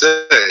would you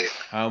say?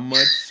 How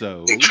much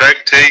so? In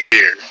Tractate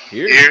here.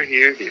 Here.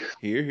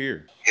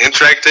 Here. In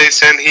Tractate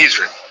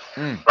Sanhedrin.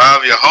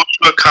 Rav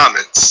Yehoshua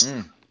comments.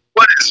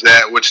 What is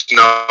that which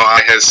no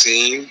eye has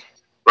seen?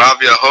 Rav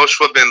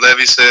Yehoshua ben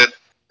Levi said,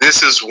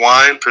 this is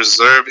wine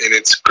preserved in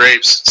its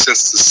grapes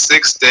since the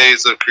 6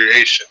 days of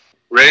creation.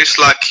 Reish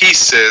Lakish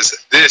says,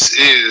 this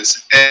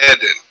is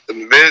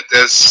Eden.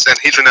 That's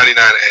Sanhedrin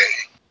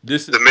 99a.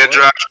 This is the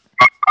Midrash.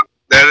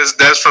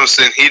 That's from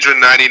Sanhedrin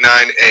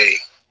 99a.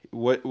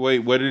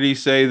 What did he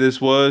say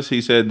this was?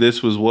 He said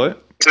this was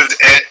what? This is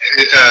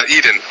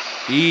Eden.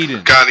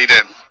 Eden. Gan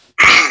Eden.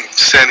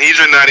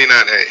 Sanhedrin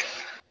 99a.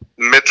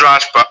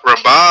 Midrash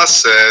Rabbah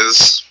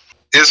says,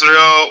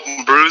 Israel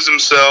brews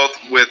himself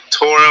with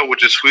Torah,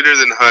 which is sweeter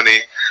than honey.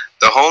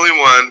 The Holy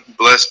One,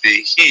 blessed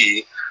be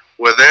He,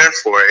 will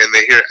therefore in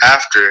the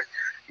hereafter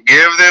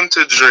give them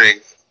to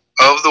drink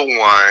of the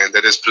wine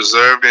that is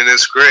preserved in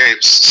its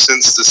grapes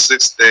since the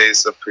 6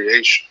 days of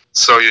creation.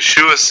 So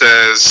Yeshua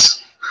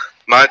says,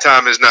 my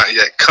time is not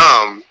yet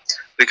come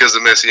because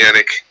the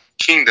Messianic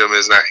kingdom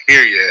is not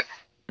here yet.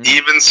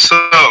 Even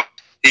so,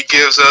 he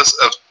gives us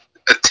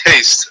a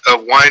taste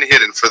of wine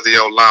hidden for the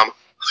Olam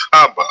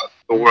Haba,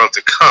 the world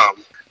to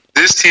come.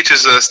 This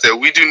teaches us that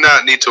we do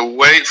not need to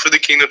wait for the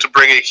kingdom to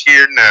bring it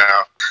here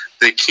now.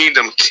 The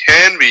kingdom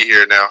can be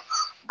here now,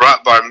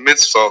 brought by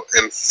mitzvot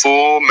in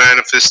full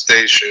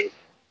manifestation.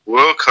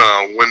 Will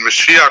come when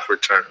Mashiach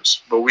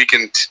returns, but we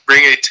can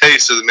bring a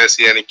taste of the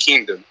Messianic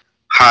kingdom.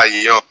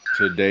 Hayom.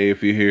 Today,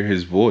 if you hear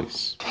his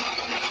voice,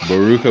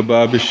 Baruch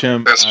haba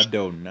b'shem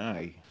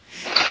Adonai.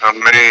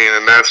 Amen,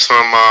 and that's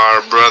from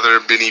our brother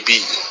Benny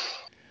B.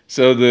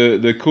 So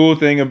the cool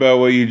thing about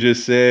what you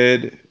just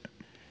said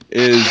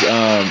is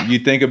you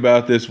think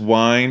about this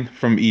wine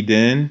from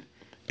Eden.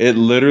 It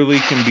literally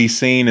can be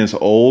seen as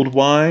old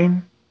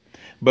wine,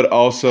 but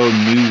also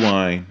new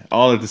wine,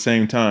 all at the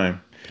same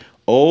time.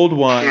 Old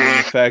wine,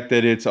 and the fact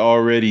that it's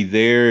already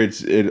there,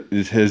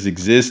 it has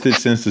existed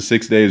since the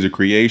 6 days of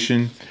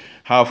creation.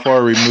 How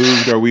far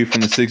removed are we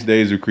from the 6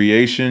 days of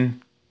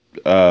creation?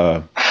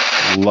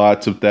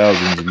 Lots of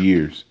thousands of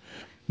years.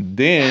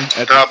 Then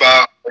how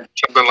about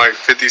something like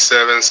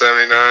 57,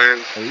 79?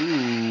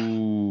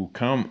 Ooh,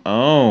 come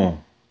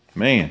on,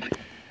 man.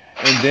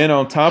 And then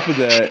on top of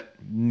that,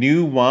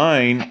 new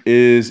wine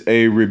is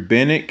a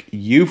rabbinic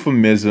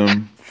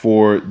euphemism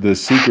for the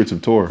secrets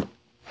of Torah.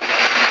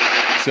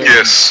 So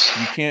yes,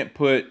 you can't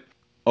put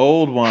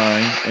old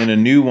wine in a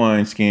new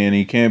wine skin.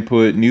 You can't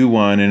put new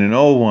wine in an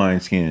old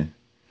wine skin.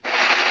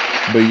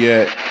 But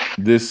yet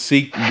this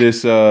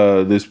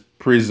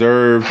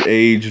preserved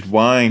aged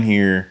wine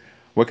here,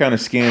 what kind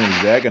of skin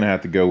is that going to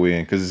have to go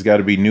in? Because it's got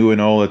to be new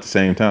and old at the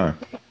same time.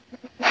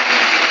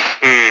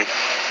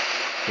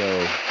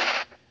 So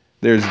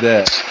there's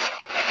that.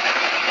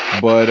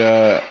 But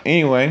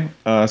anyway,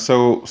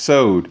 so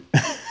sewed.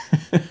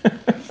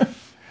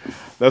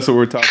 That's what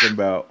we're talking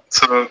about.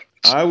 So,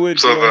 I would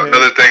so go ahead.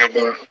 another thing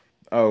about.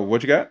 Oh,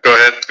 what you got? Go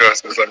ahead.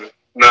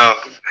 No,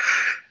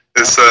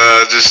 it's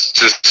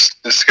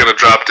just gonna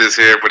drop this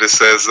here, but it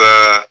says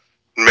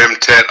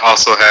Memtet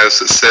also has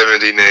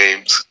 70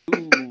 names.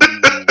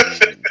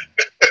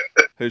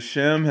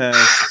 Hashem has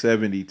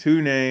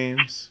 72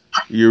 names.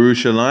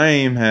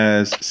 Yerushalayim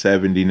has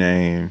 70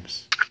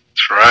 names.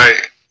 That's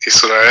right.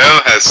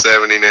 Israel has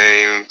 70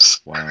 names.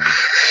 Wow.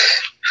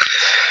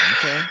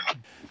 Okay.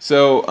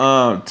 So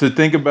to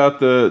think about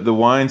the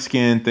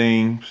wineskin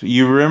thing,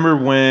 you remember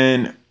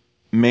when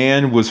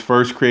man was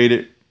first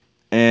created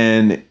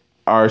and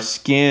our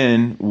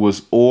skin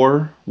was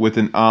ore with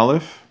an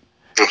olive?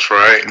 That's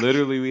right.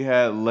 Literally, we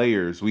had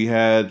layers. We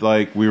had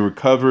like we were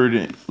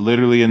covered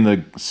literally in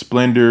the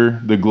splendor,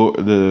 the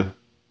blah,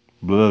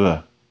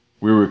 blah.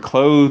 We were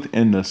clothed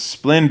in the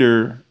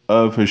splendor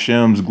of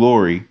Hashem's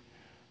glory.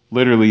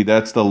 Literally,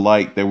 that's the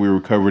light that we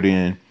were covered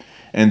in.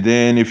 And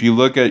then if you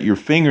look at your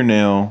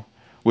fingernail,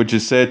 which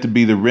is said to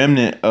be the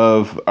remnant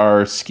of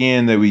our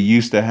skin that we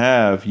used to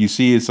have, you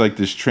see it's like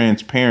this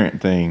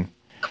transparent thing.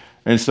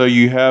 And so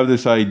you have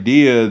this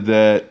idea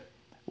that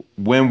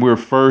when we're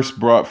first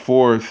brought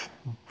forth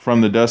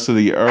from the dust of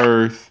the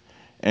earth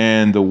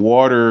and the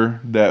water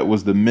that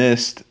was the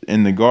mist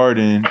in the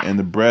garden and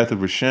the breath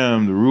of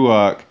Hashem, the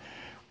Ruach,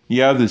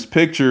 you have this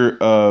picture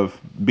of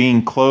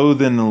being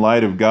clothed in the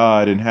light of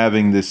God and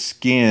having this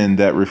skin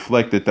that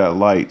reflected that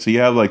light. So you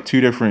have like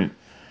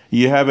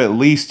you have at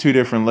least two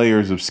different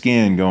layers of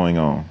skin going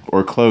on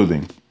or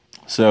clothing.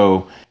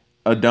 So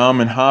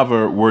Adam and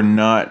Hava were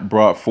not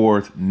brought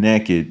forth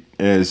naked,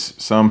 as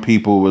some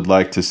people would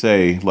like to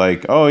say.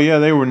 Like, oh yeah,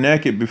 they were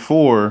naked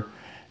before,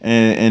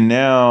 and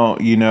now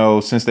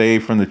since they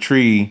ate from the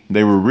tree,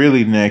 they were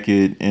really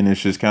naked, and it's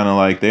just kind of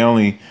like they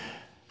only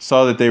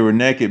saw that they were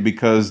naked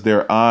because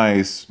their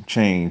eyes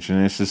changed,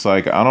 and it's just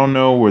like I don't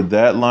know where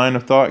that line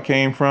of thought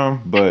came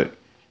from, but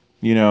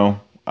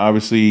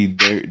obviously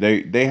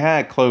they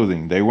had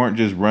clothing. They weren't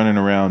just running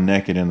around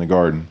naked in the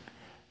garden.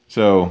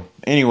 So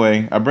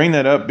anyway, I bring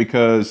that up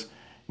because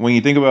when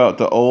you think about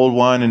the old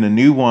wine and the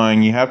new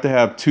wine, you have to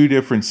have two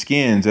different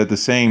skins at the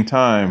same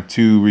time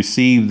to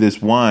receive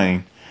this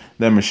wine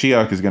that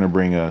Mashiach is going to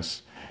bring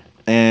us.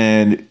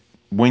 And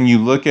when you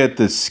look at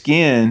the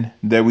skin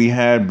that we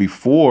had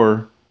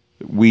before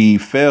we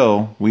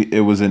fell,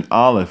 it was an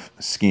olive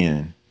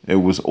skin. It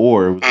was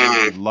ore, it was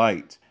literally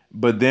light.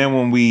 But then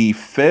when we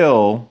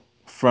fell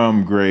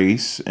from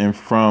grace and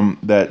from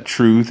that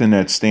truth and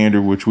that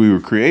standard which we were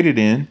created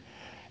in,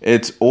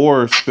 it's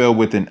ore spelled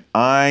with an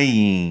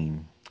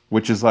ayin,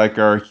 which is like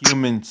our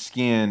human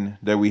skin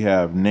that we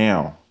have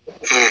now.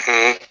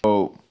 Mm-hmm.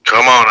 So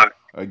Come on.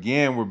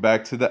 again, we're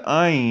back to the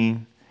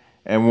ayin.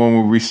 And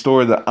when we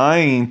restore the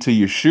ayin to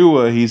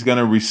Yeshua, he's going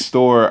to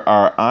restore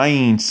our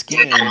ayin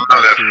skin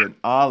back to an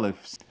olive,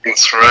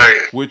 That's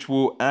right. which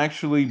will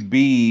actually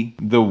be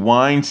the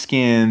wine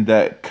skin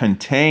that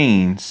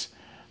contains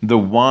the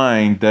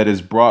wine that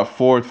is brought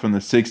forth from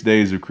the 6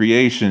 days of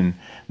creation,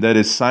 that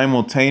is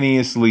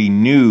simultaneously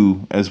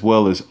new as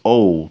well as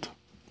old,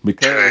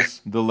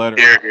 because the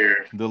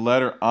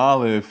letter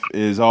Aleph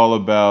is all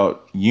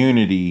about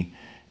unity,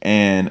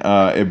 and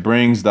it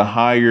brings the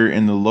higher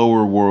and the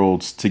lower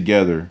worlds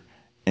together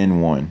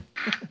in one.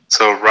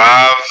 So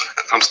Rav,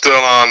 I'm still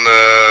on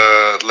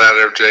the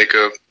ladder of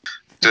Jacob,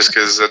 just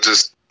because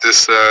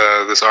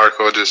this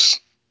article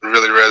just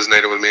really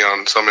resonated with me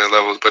on so many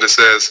levels. But it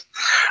says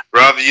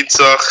Rav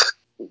Yitzchak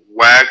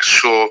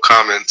Wagshul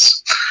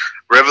comments: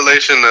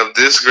 Revelation of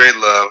this great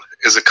love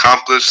is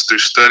accomplished through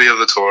study of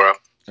the Torah,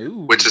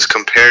 which is Ooh.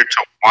 compared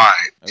to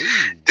wine.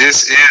 Ooh.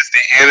 This is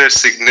the inner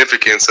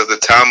significance of the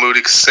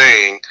Talmudic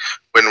saying: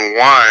 when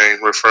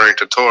wine, referring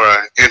to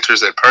Torah,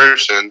 enters a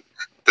person,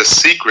 the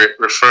secret,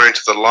 referring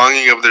to the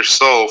longing of their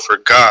soul for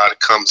God,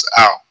 comes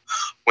out.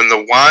 When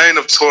the wine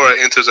of Torah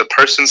enters a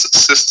person's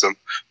system,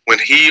 when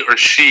he or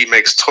she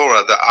makes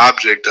Torah the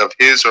object of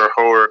his or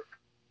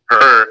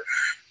her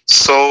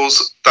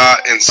soul's thought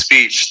and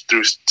speech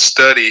through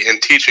study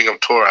and teaching of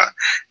Torah,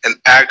 and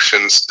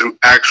actions through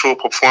actual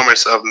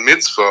performance of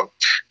mitzvah,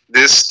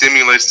 this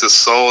stimulates the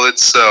soul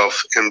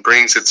itself and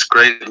brings its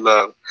great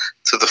love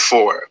to the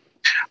fore.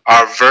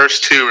 Our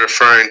verse 2,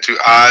 referring to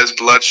eyes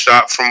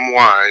bloodshot from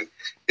wine,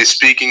 is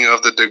speaking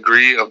of the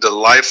degree of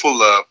delightful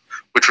love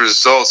which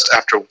results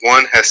after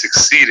one has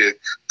succeeded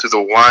to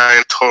the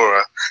wine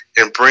Torah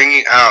in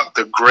bringing out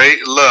the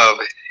great love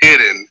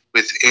hidden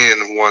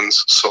within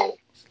one's soul.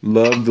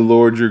 Love the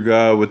Lord your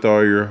God with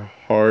all your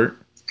heart.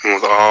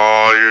 With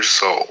all your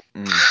soul.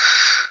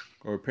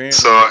 Or apparently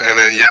So, with and all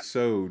then, your yeah,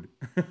 soul.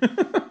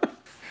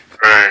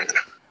 right.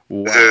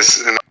 Wow.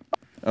 This, and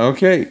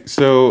Okay,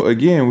 so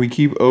again, we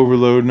keep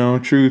overloading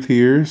on truth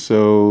here,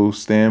 so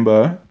stand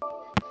by.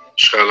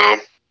 Shalom.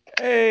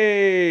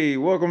 Hey,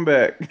 welcome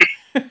back.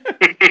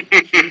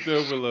 Truth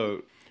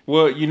overload.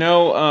 Well,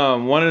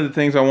 one of the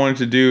things I wanted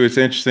to do, it's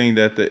interesting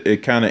that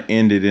it kind of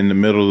ended in the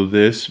middle of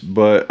this,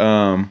 but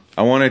I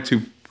wanted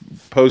to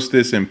post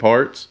this in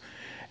parts,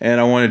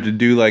 and I wanted to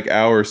do like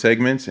hour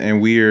segments,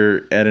 and we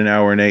are at an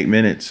hour and 8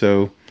 minutes.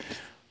 So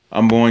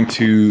I'm going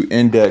to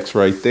index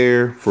right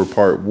there for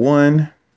part 1.